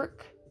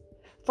work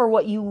for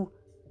what you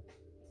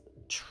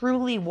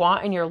truly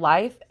want in your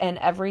life and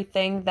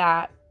everything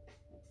that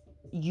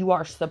you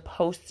are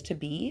supposed to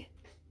be.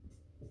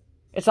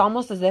 It's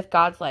almost as if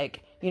God's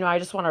like, I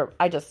just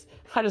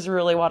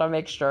really want to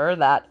make sure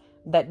that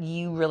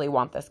you really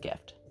want this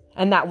gift.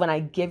 And that when I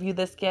give you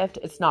this gift,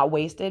 it's not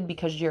wasted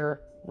because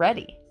you're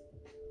ready.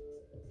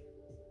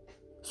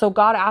 So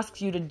God asks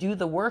you to do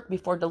the work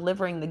before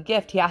delivering the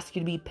gift. He asks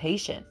you to be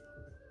patient.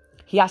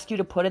 He asks you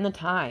to put in the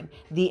time,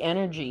 the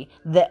energy,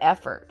 the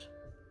effort.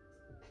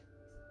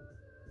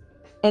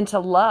 And to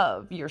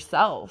love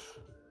yourself.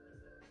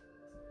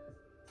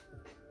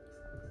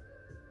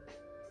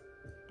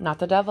 Not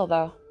the devil,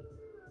 though.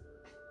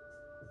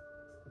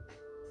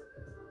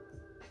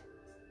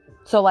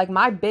 So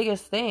my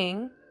biggest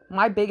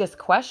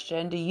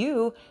question to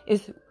you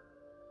is,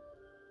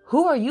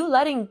 who are you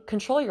letting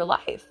control your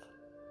life?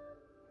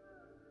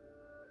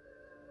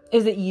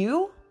 Is it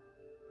you?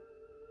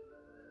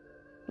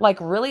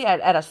 Really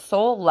at a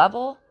soul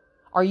level,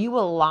 are you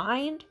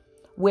aligned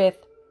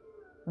with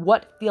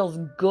what feels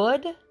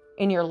good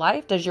in your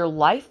life? Does your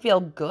life feel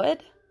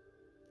good?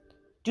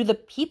 Do the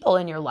people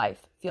in your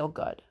life feel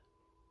good?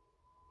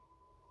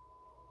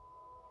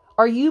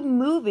 Are you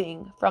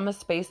moving from a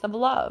space of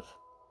love?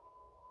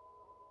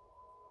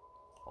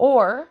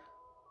 Or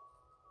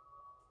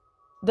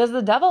does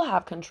the devil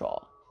have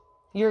control?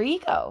 Your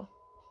ego?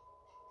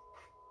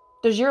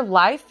 Does your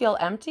life feel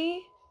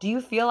empty? Do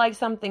you feel like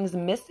something's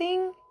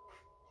missing?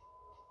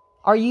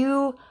 Are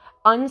you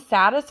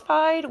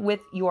unsatisfied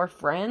with your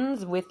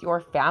friends, with your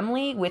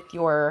family, with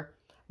your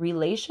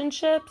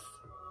relationships?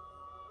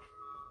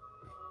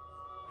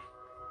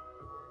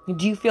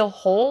 Do you feel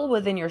whole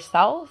within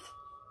yourself?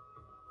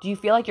 Do you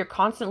feel like you're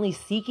constantly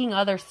seeking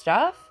other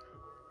stuff?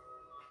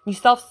 You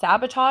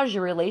self-sabotage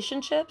your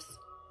relationships?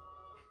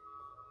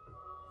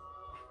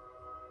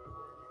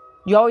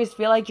 You always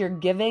feel like you're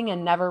giving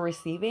and never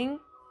receiving?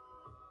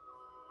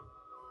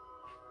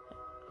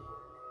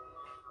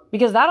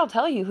 Because that'll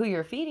tell you who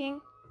you're feeding.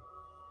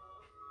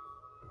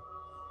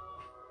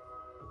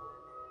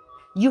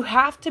 You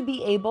have to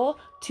be able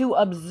to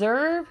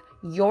observe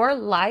your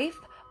life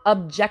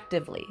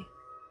objectively.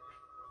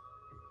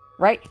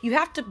 right? You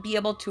have to be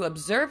able to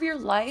observe your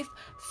life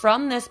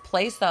from this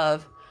place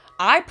of,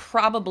 I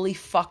probably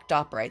fucked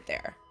up right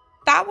there.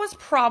 That was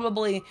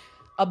probably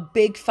a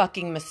big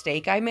fucking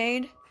mistake I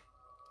made,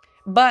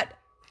 but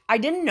I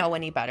didn't know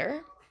any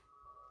better,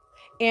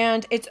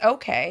 and it's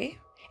okay,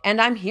 and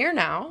I'm here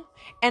now,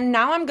 and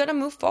now I'm gonna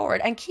move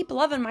forward and keep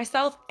loving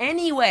myself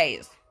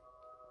anyways.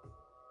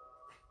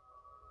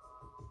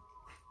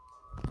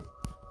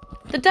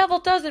 The devil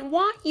doesn't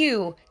want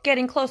you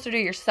getting closer to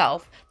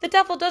yourself. The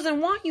devil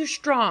doesn't want you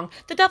strong.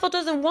 The devil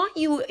doesn't want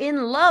you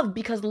in love,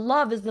 because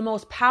love is the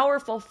most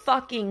powerful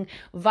fucking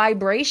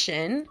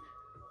vibration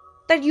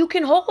that you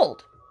can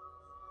hold.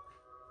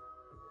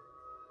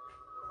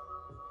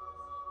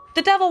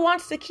 The devil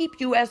wants to keep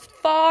you as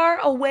far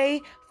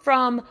away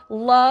from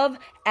love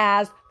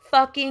as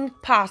fucking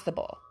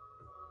possible.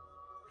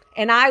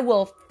 And I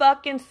will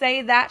fucking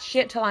say that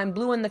shit till I'm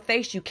blue in the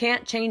face. You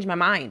can't change my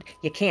mind.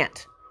 You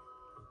can't.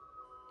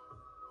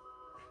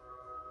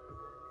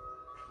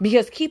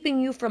 Because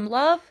keeping you from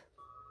love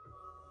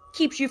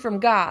keeps you from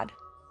God,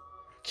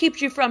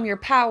 keeps you from your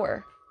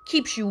power,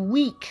 keeps you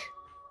weak,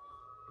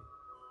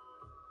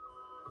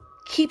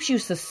 keeps you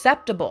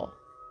susceptible,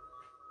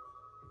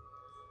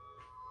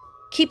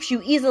 keeps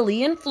you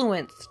easily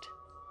influenced,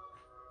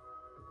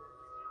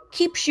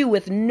 keeps you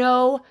with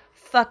no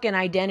fucking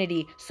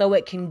identity so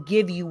it can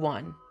give you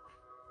one.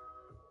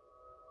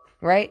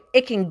 Right?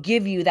 It can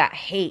give you that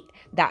hate,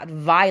 that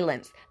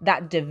violence,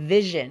 that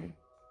division.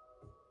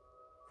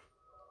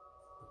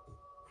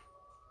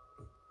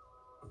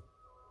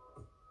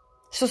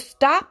 So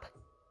stop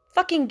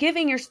fucking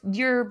giving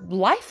your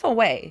life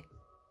away.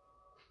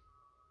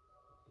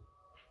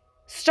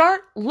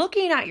 Start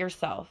looking at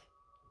yourself.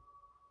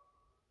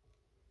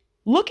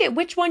 Look at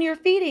which one you're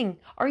feeding.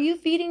 Are you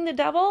feeding the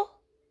devil?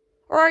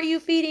 Or are you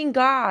feeding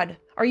God?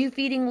 Are you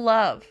feeding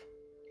love?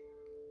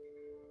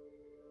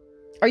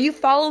 Are you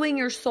following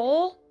your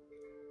soul?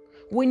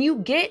 When you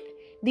get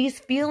these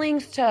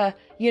feelings to,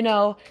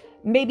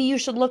 maybe you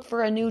should look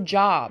for a new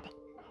job.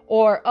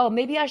 Or, oh,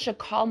 maybe I should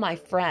call my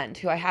friend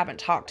who I haven't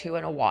talked to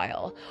in a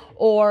while.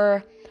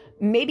 Or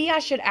maybe I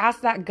should ask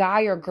that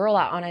guy or girl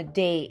out on a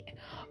date.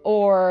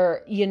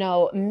 Or,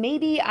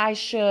 maybe I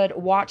should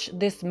watch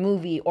this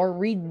movie or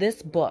read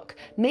this book.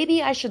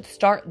 Maybe I should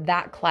start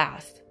that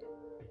class.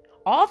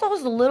 All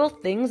those little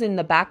things in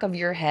the back of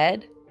your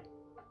head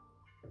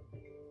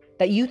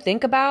that you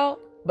think about,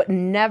 but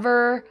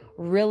never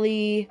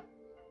really,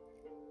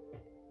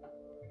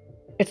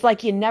 it's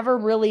like you never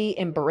really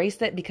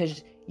embrace it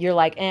because you're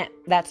like,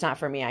 that's not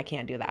for me. I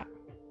can't do that.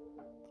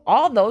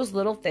 All those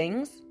little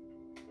things,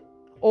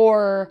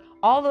 or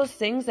all those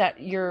things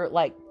that you're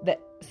like, that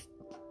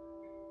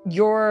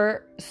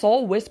your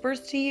soul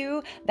whispers to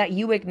you that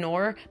you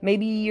ignore.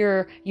 Maybe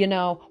you're,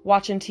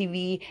 watching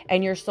TV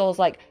and your soul's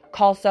like,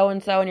 call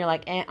so-and-so, and you're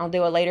like, I'll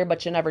do it later,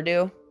 but you never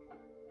do.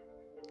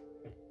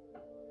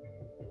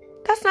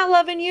 That's not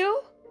loving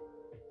you.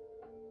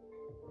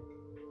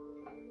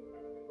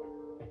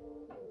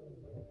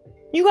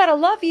 You gotta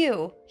love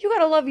you. You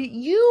gotta love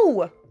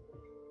you.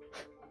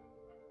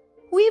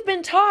 We've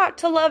been taught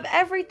to love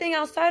everything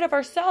outside of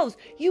ourselves.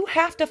 You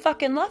have to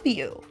fucking love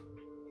you.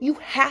 You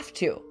have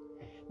to.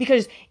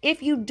 Because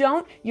if you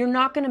don't, you're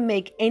not going to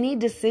make any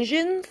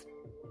decisions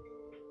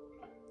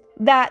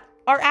that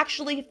are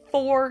actually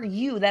for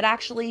you, that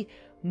actually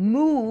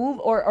move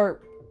or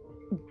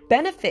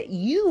benefit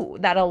you,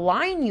 that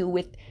align you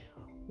with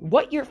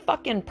what your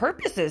fucking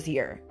purpose is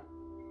here.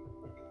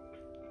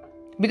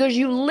 Because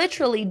you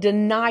literally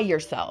deny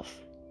yourself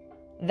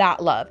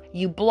that love.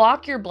 You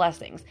block your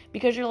blessings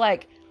because you're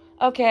like,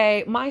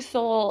 okay, my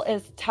soul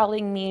is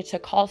telling me to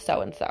call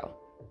so-and-so,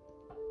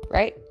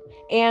 right?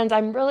 And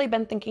I'm really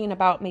been thinking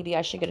about maybe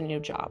I should get a new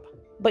job.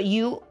 But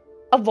you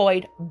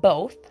avoid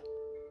both.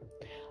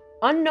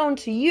 Unknown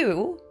to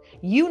you,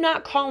 you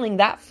not calling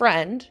that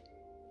friend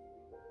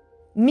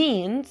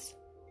means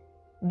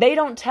they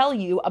don't tell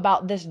you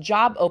about this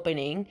job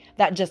opening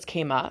that just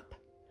came up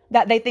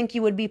that they think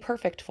you would be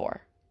perfect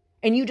for.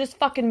 And you just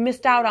fucking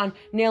missed out on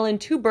nailing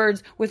two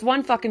birds with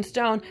one fucking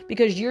stone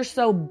because you're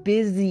so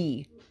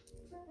busy.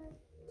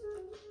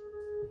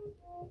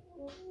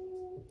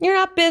 You're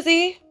not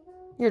busy.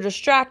 You're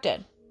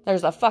distracted.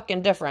 There's a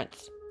fucking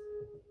difference.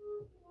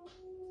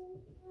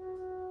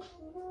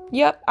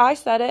 Yep, I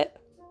said it.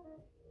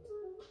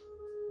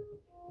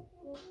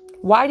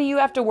 Why do you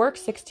have to work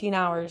 16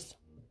 hours?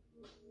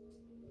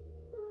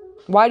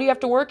 Why do you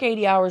have to work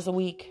 80 hours a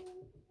week?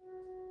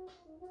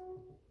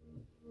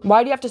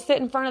 Why do you have to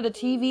sit in front of the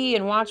TV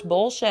and watch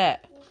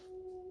bullshit?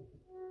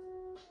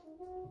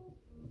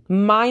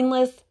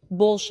 Mindless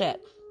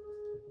bullshit.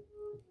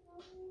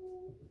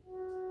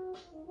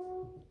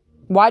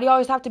 Why do you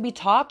always have to be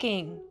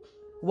talking?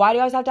 Why do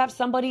you always have to have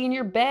somebody in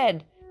your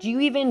bed? Do you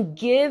even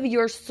give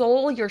your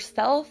soul,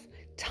 yourself,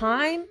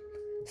 time,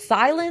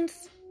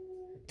 silence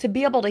to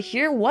be able to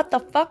hear what the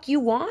fuck you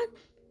want?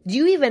 Do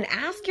you even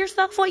ask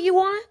yourself what you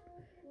want?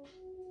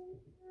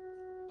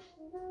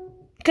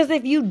 Because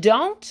if you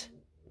don't,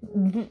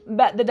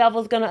 bet the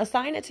devil's going to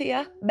assign it to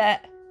you.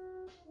 Bet.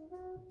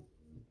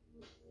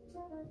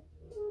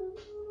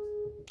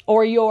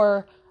 or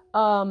your,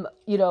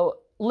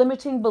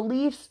 limiting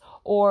beliefs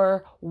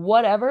or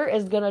whatever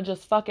is going to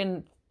just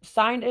fucking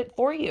sign it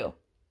for you.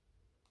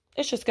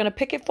 It's just going to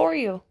pick it for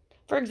you.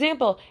 For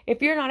example,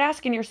 if you're not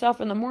asking yourself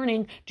in the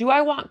morning, do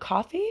I want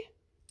coffee?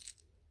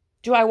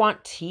 Do I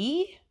want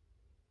tea?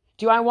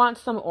 Do I want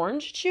some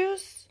orange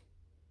juice?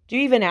 Do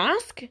you even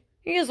ask?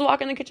 You just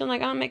walk in the kitchen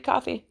like, I'll make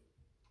coffee.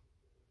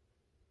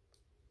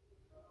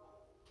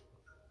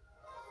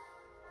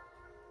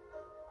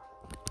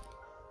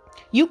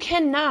 You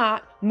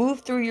cannot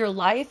move through your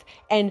life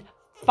and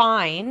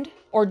find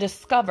or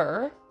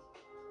discover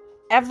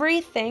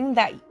everything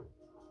that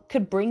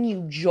could bring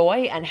you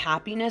joy and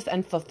happiness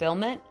and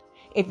fulfillment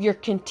if you're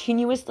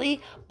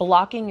continuously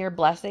blocking your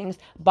blessings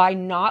by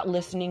not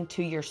listening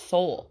to your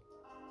soul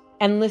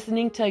and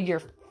listening to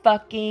your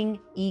fucking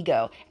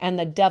ego and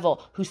the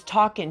devil who's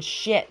talking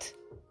shit.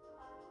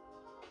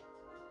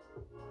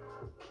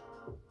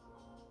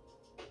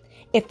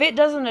 If it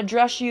doesn't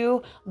address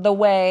you the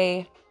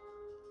way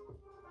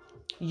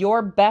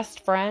your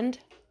best friend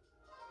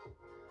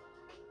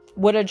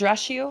would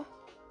address you,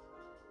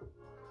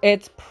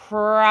 it's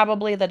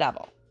probably the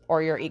devil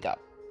or your ego.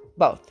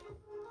 Both.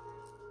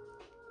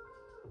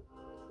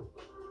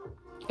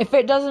 If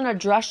it doesn't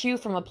address you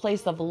from a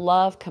place of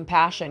love,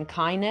 compassion,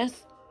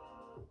 kindness,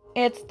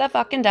 it's the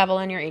fucking devil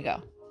and your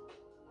ego.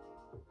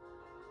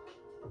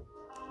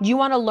 You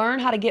want to learn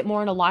how to get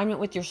more in alignment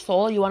with your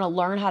soul? You want to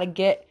learn how to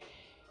get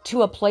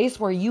to a place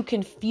where you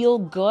can feel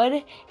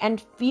good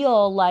and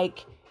feel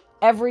like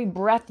every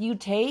breath you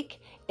take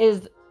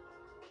is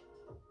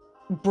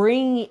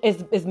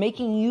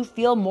making you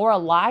feel more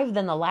alive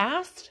than the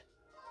last?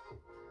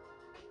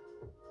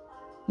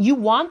 You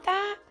want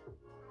that?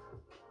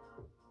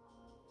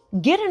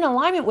 Get in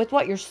alignment with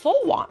what your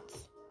soul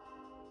wants.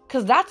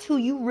 Because that's who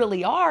you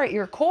really are at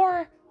your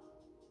core.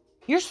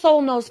 Your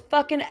soul knows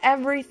fucking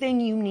everything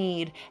you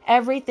need,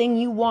 everything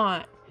you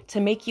want to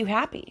make you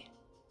happy.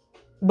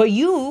 But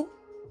you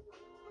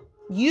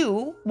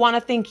want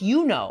to think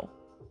you know.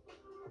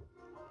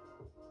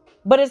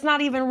 But it's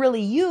not even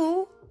really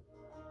you.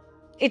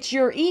 It's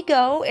your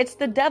ego. It's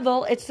the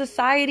devil. It's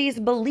society's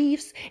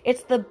beliefs.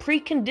 It's the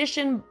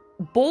preconditioned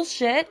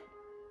bullshit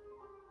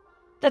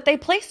that they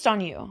placed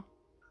on you.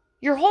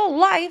 Your whole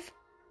life,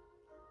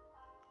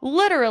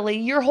 literally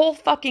your whole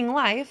fucking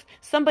life,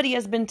 somebody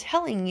has been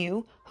telling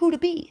you who to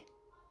be,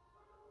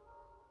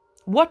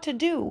 what to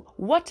do,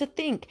 what to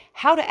think,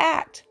 how to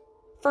act.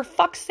 For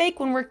fuck's sake,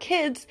 when we're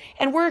kids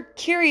and we're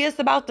curious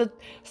about the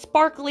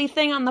sparkly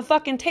thing on the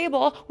fucking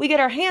table, we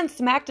get our hands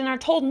smacked and are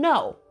told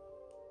no.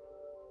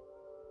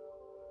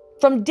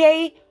 From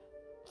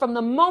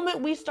the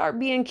moment we start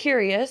being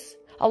curious,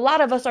 a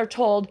lot of us are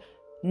told,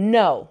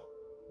 no,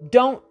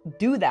 don't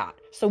do that.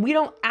 So we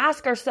don't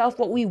ask ourselves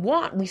what we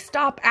want. We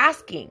stop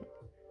asking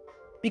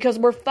because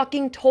we're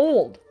fucking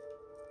told.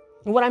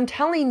 And what I'm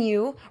telling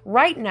you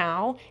right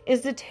now is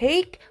to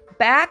take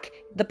back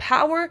the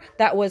power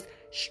that was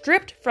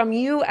stripped from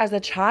you as a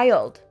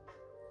child.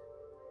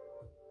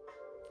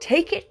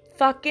 Take it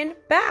fucking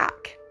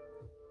back.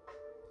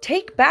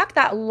 Take back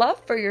that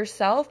love for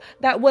yourself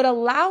that would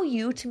allow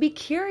you to be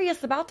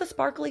curious about the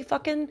sparkly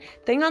fucking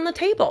thing on the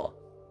table.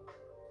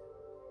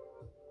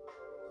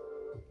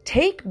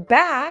 Take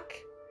back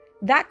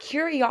that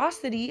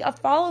curiosity of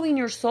following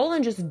your soul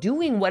and just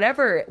doing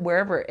whatever,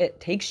 wherever it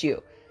takes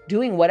you,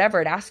 doing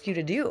whatever it asks you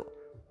to do.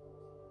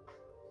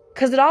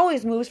 Because it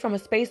always moves from a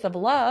space of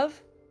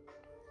love.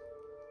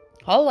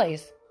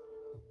 Always.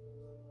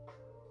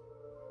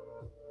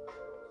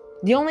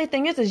 The only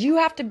thing is you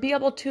have to be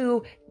able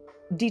to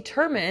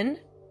determine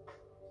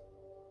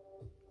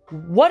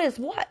what is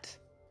what.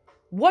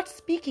 What's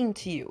speaking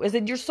to you? Is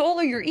it your soul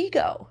or your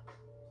ego?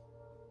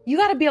 You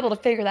got to be able to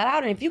figure that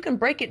out. And if you can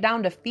break it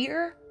down to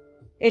fear,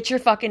 it's your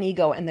fucking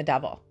ego and the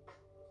devil.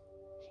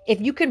 If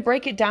you can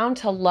break it down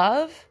to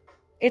love,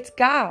 it's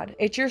God.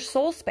 It's your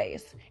soul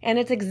space. And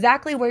it's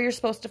exactly where you're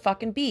supposed to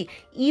fucking be.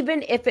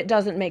 Even if it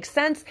doesn't make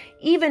sense,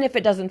 even if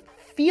it doesn't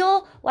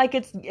feel like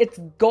it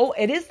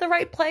is the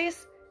right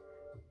place.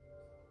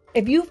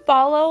 If you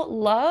follow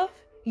love,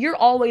 you're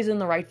always in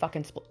the right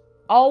fucking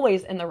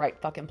always in the right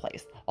fucking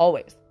place.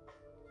 Always.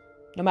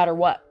 No matter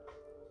what.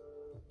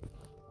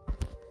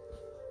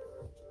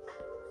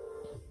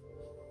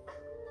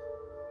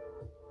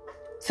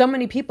 So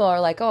many people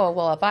are like, oh,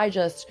 well, if I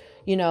just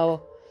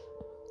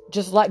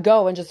let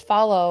go and just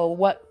follow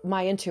what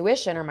my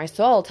intuition or my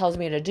soul tells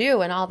me to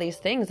do and all these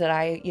things that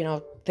I,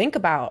 think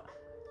about,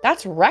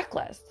 that's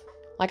reckless.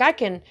 Like I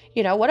can,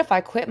 what if I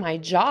quit my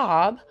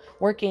job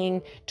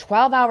working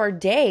 12-hour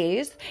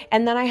days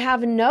and then I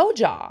have no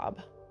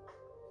job?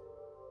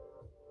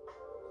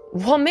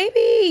 Well,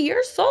 maybe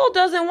your soul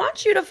doesn't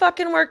want you to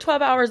fucking work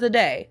 12 hours a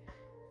day.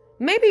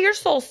 Maybe your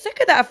soul's sick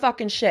of that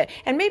fucking shit.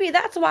 And maybe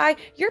that's why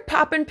you're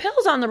popping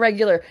pills on the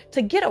regular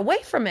to get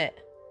away from it.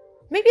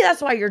 Maybe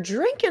that's why you're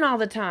drinking all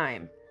the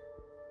time.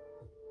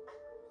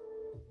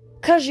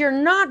 Because you're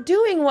not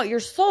doing what your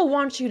soul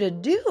wants you to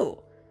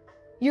do.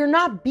 You're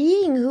not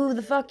being who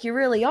the fuck you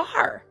really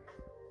are.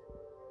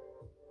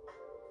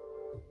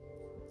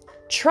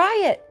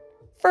 Try it.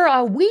 For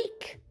a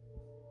week.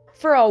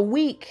 For a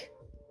week.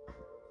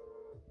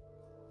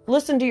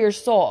 Listen to your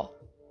soul.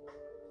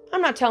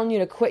 I'm not telling you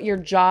to quit your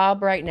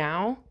job right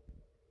now.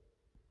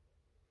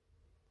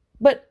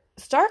 But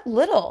start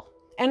little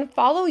and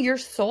follow your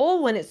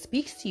soul when it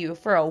speaks to you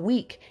for a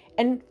week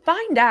and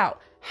find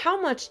out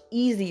how much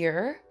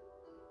easier,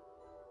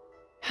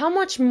 how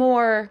much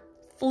more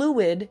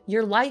fluid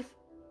your life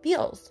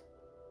feels.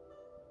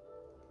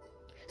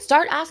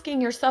 Start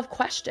asking yourself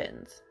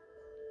questions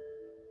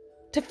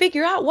to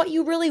figure out what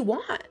you really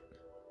want.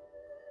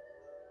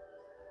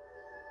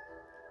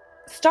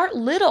 Start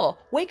little.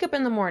 Wake up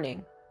in the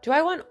morning. What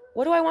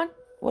do I want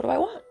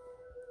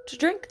to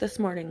drink this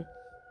morning?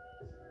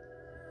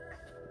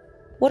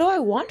 What do I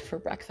want for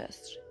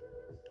breakfast?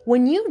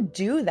 When you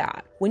do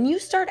that, when you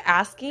start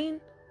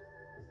asking,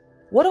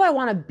 what do I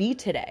want to be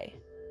today?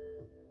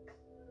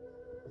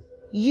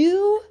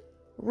 You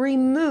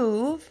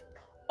remove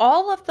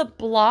all of the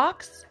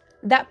blocks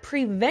that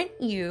prevent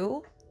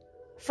you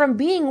from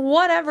being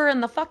whatever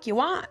in the fuck you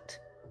want.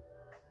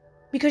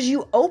 Because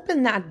you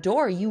open that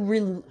door, you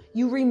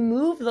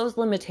remove those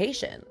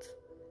limitations.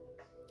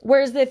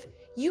 Whereas if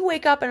you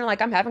wake up and are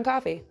like, I'm having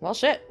coffee. Well,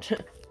 shit.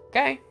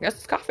 Okay, guess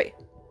it's coffee.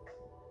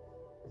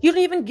 You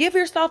don't even give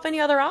yourself any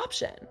other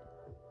option.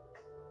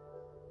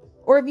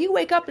 Or if you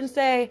wake up and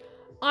say,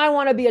 I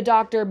want to be a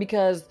doctor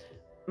because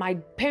my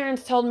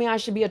parents told me I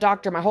should be a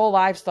doctor my whole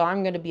life, so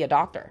I'm going to be a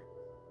doctor.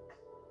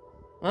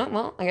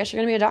 Well, I guess you're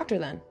going to be a doctor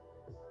then.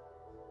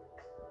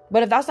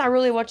 But if that's not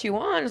really what you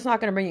want, it's not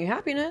going to bring you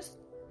happiness.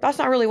 That's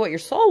not really what your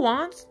soul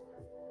wants.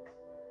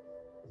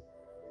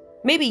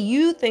 Maybe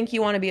you think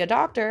you want to be a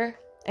doctor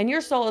and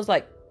your soul is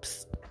like,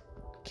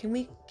 can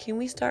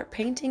we start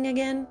painting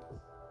again?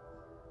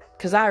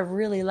 Because I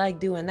really like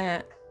doing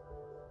that.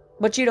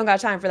 But you don't got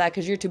time for that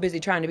because you're too busy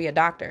trying to be a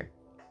doctor.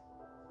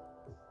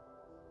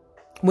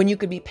 When you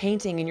could be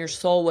painting and your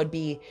soul would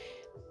be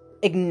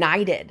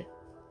ignited.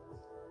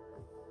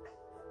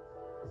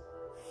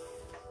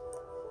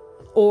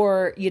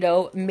 Or,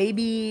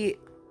 maybe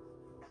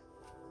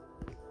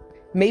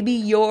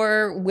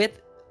you're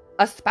with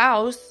a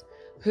spouse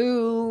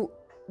who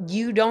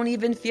you don't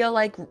even feel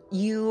like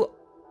you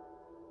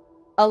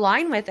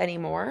align with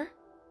anymore.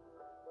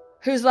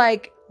 Who's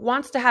like,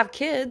 wants to have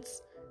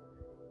kids,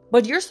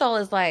 but your soul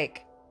is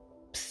like,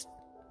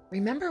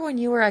 remember when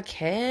you were a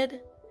kid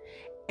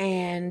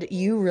and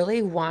you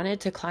really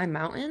wanted to climb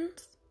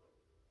mountains?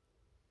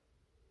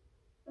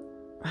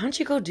 Why don't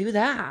you go do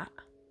that?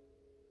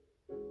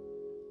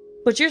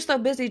 But you're so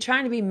busy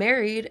trying to be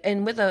married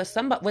and with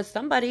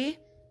somebody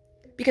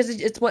because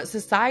it's what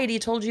society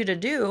told you to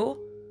do,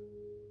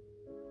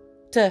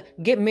 to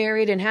get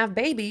married and have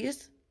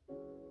babies,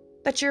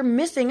 that you're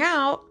missing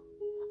out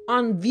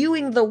on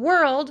viewing the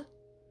world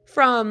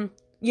from,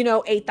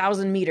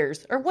 8,000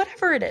 meters or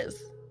whatever it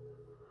is.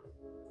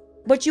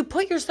 But you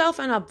put yourself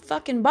in a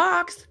fucking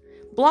box,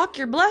 block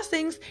your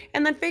blessings,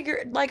 and then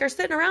are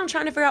sitting around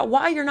trying to figure out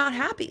why you're not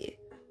happy.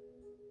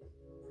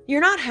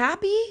 You're not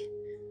happy?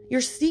 You're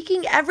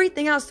seeking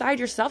everything outside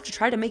yourself to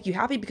try to make you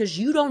happy because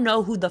you don't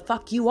know who the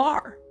fuck you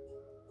are.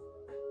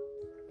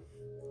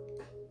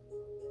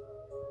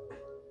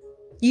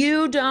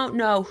 You don't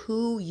know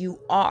who you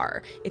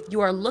are if you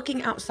are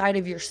looking outside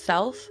of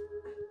yourself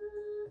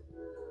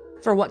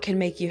for what can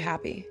make you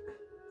happy.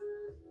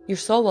 Your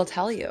soul will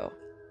tell you.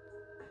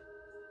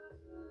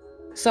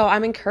 So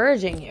I'm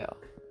encouraging you.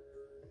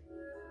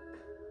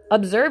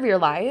 Observe your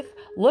life,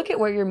 look at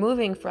where you're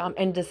moving from,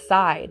 and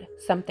decide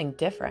something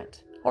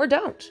different. Or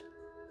don't.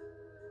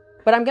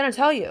 But I'm going to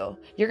tell you,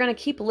 you're going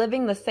to keep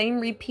living the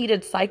same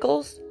repeated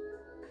cycles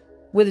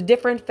with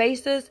different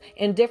faces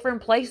in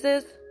different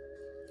places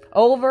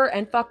over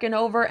and fucking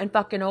over and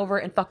fucking over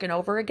and fucking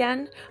over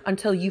again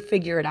until you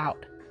figure it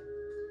out.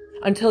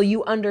 Until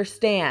you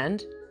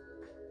understand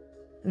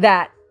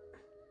that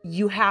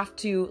you have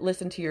to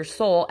listen to your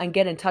soul and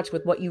get in touch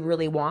with what you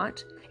really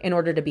want in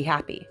order to be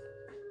happy.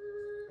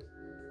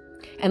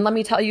 And let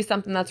me tell you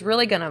something that's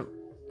really going to,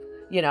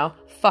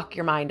 fuck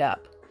your mind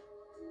up.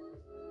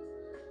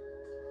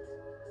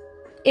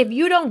 If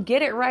you don't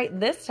get it right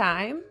this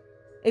time,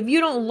 if you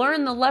don't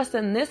learn the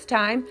lesson this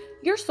time,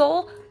 your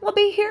soul will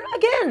be here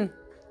again.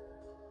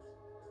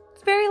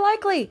 It's very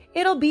likely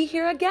it'll be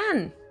here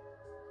again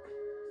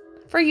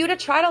for you to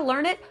try to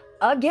learn it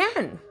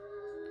again.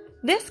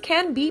 This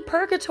can be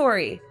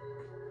purgatory.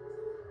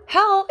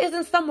 Hell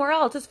isn't somewhere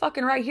else. It's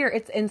fucking right here.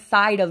 It's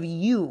inside of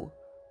you.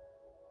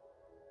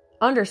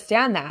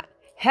 Understand that.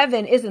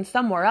 Heaven isn't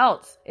somewhere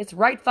else. It's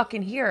right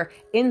fucking here,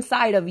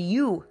 inside of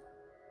you.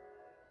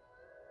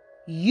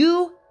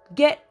 You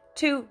get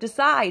to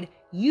decide.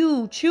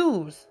 You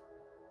choose.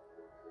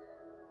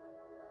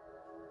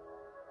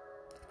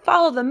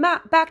 Follow the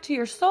map back to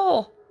your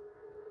soul.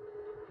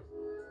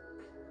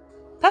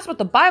 That's what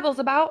the Bible's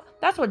about.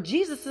 That's what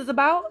Jesus is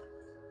about.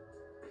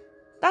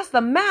 That's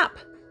the map.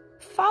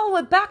 Follow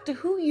it back to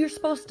who you're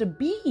supposed to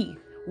be,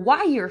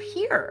 why you're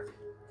here,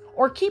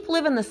 or keep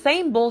living the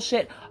same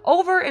bullshit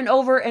over and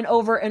over and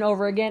over and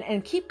over again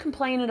and keep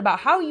complaining about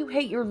how you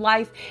hate your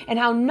life and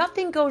how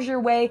nothing goes your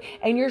way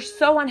and you're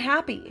so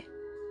unhappy.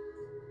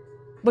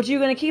 But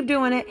you're going to keep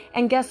doing it,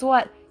 and guess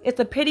what?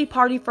 It's a pity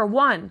party for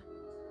one,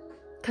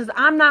 because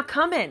I'm not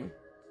coming.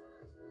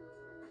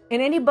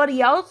 And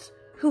anybody else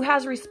who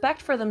has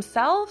respect for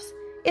themselves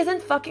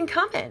isn't fucking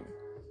coming.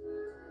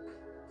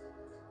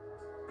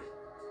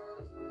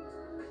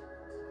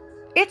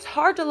 It's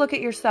hard to look at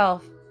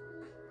yourself,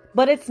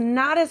 but it's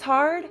not as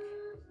hard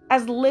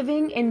as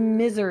living in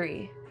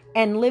misery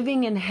and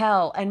living in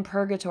hell and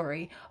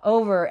purgatory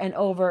over and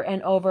over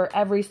and over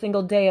every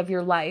single day of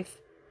your life.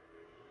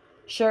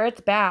 Sure,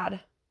 it's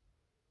bad,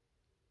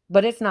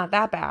 but it's not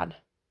that bad.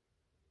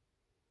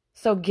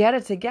 So get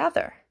it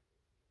together.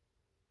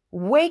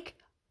 Wake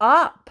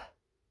up.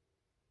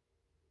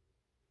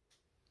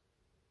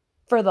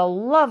 For the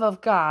love of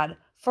God,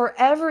 for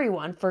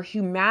everyone, for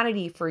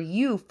humanity, for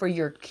you, for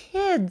your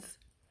kids.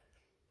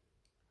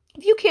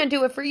 If you can't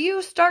do it for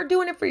you, start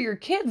doing it for your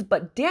kids,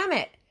 but damn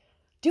it,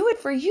 do it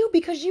for you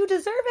because you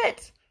deserve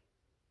it.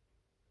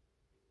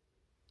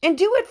 And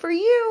do it for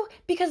you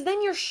because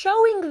then you're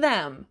showing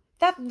them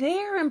that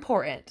they're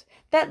important,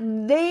 that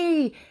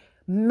they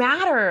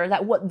matter,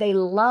 that what they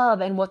love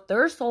and what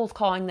their soul's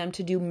calling them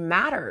to do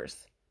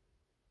matters.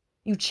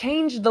 You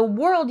change the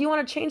world. You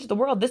want to change the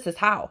world? This is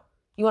how.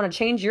 You want to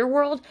change your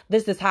world?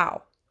 This is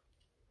how.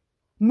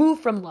 Move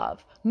from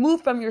love.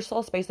 Move from your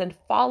soul space and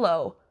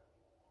follow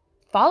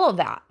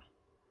that.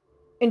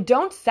 And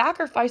don't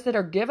sacrifice it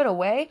or give it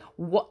away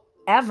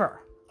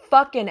ever.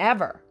 Fucking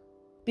ever.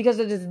 Because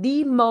it is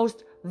the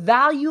most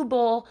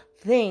valuable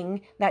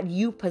thing that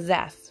you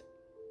possess.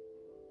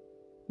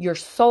 Your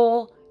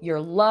soul, your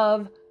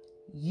love,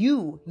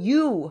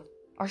 you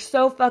are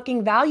so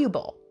fucking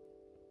valuable.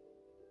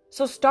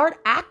 So start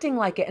acting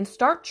like it and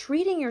start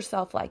treating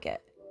yourself like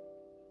it.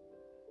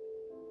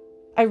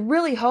 I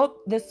really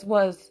hope this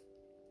was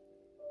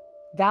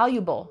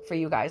valuable for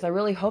you guys. I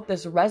really hope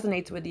this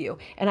resonates with you.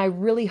 And I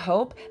really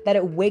hope that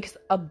it wakes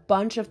a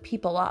bunch of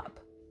people up.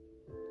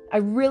 I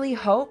really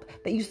hope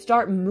that you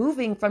start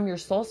moving from your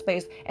soul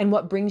space and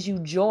what brings you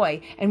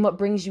joy and what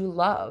brings you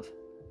love.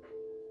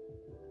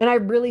 And I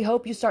really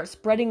hope you start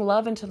spreading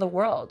love into the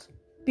world,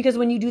 because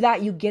when you do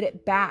that, you get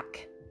it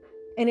back.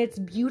 And it's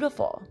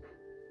beautiful.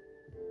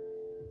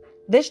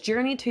 This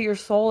journey to your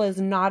soul is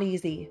not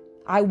easy.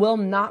 I will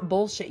not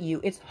bullshit you.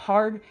 It's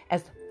hard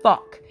as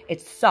fuck.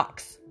 It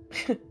sucks.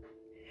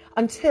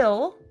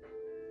 Until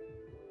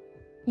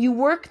you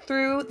work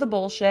through the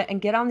bullshit and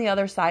get on the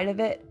other side of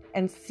it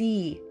and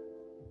see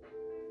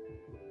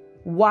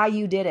why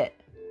you did it.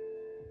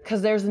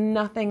 Because there's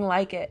nothing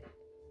like it.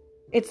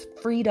 It's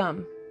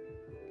freedom.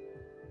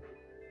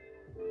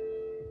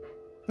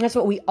 That's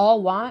what we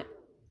all want.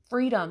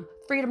 Freedom.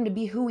 Freedom to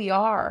be who we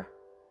are.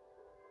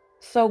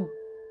 So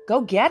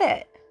go get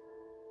it.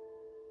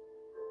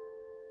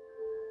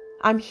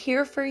 I'm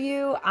here for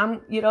you.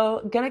 I'm,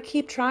 gonna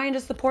keep trying to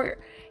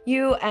support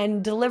you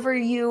and deliver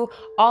you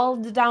all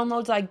the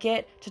downloads I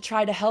get to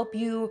try to help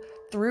you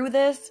through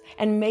this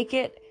and make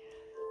it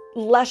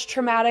less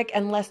traumatic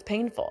and less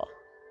painful.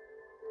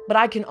 But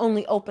I can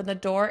only open the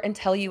door and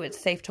tell you it's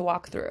safe to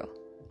walk through.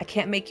 I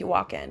can't make you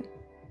walk in.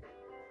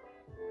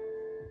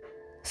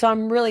 So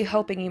I'm really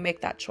hoping you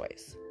make that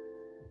choice.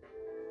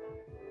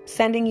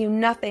 Sending you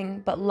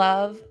nothing but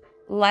love,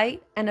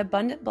 light, and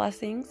abundant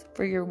blessings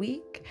for your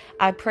week.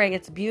 I pray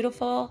it's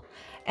beautiful,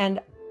 and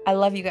I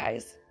love you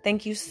guys.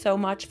 Thank you so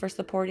much for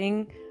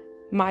supporting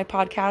my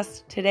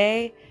podcast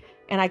today,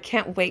 and I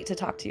can't wait to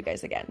talk to you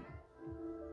guys again.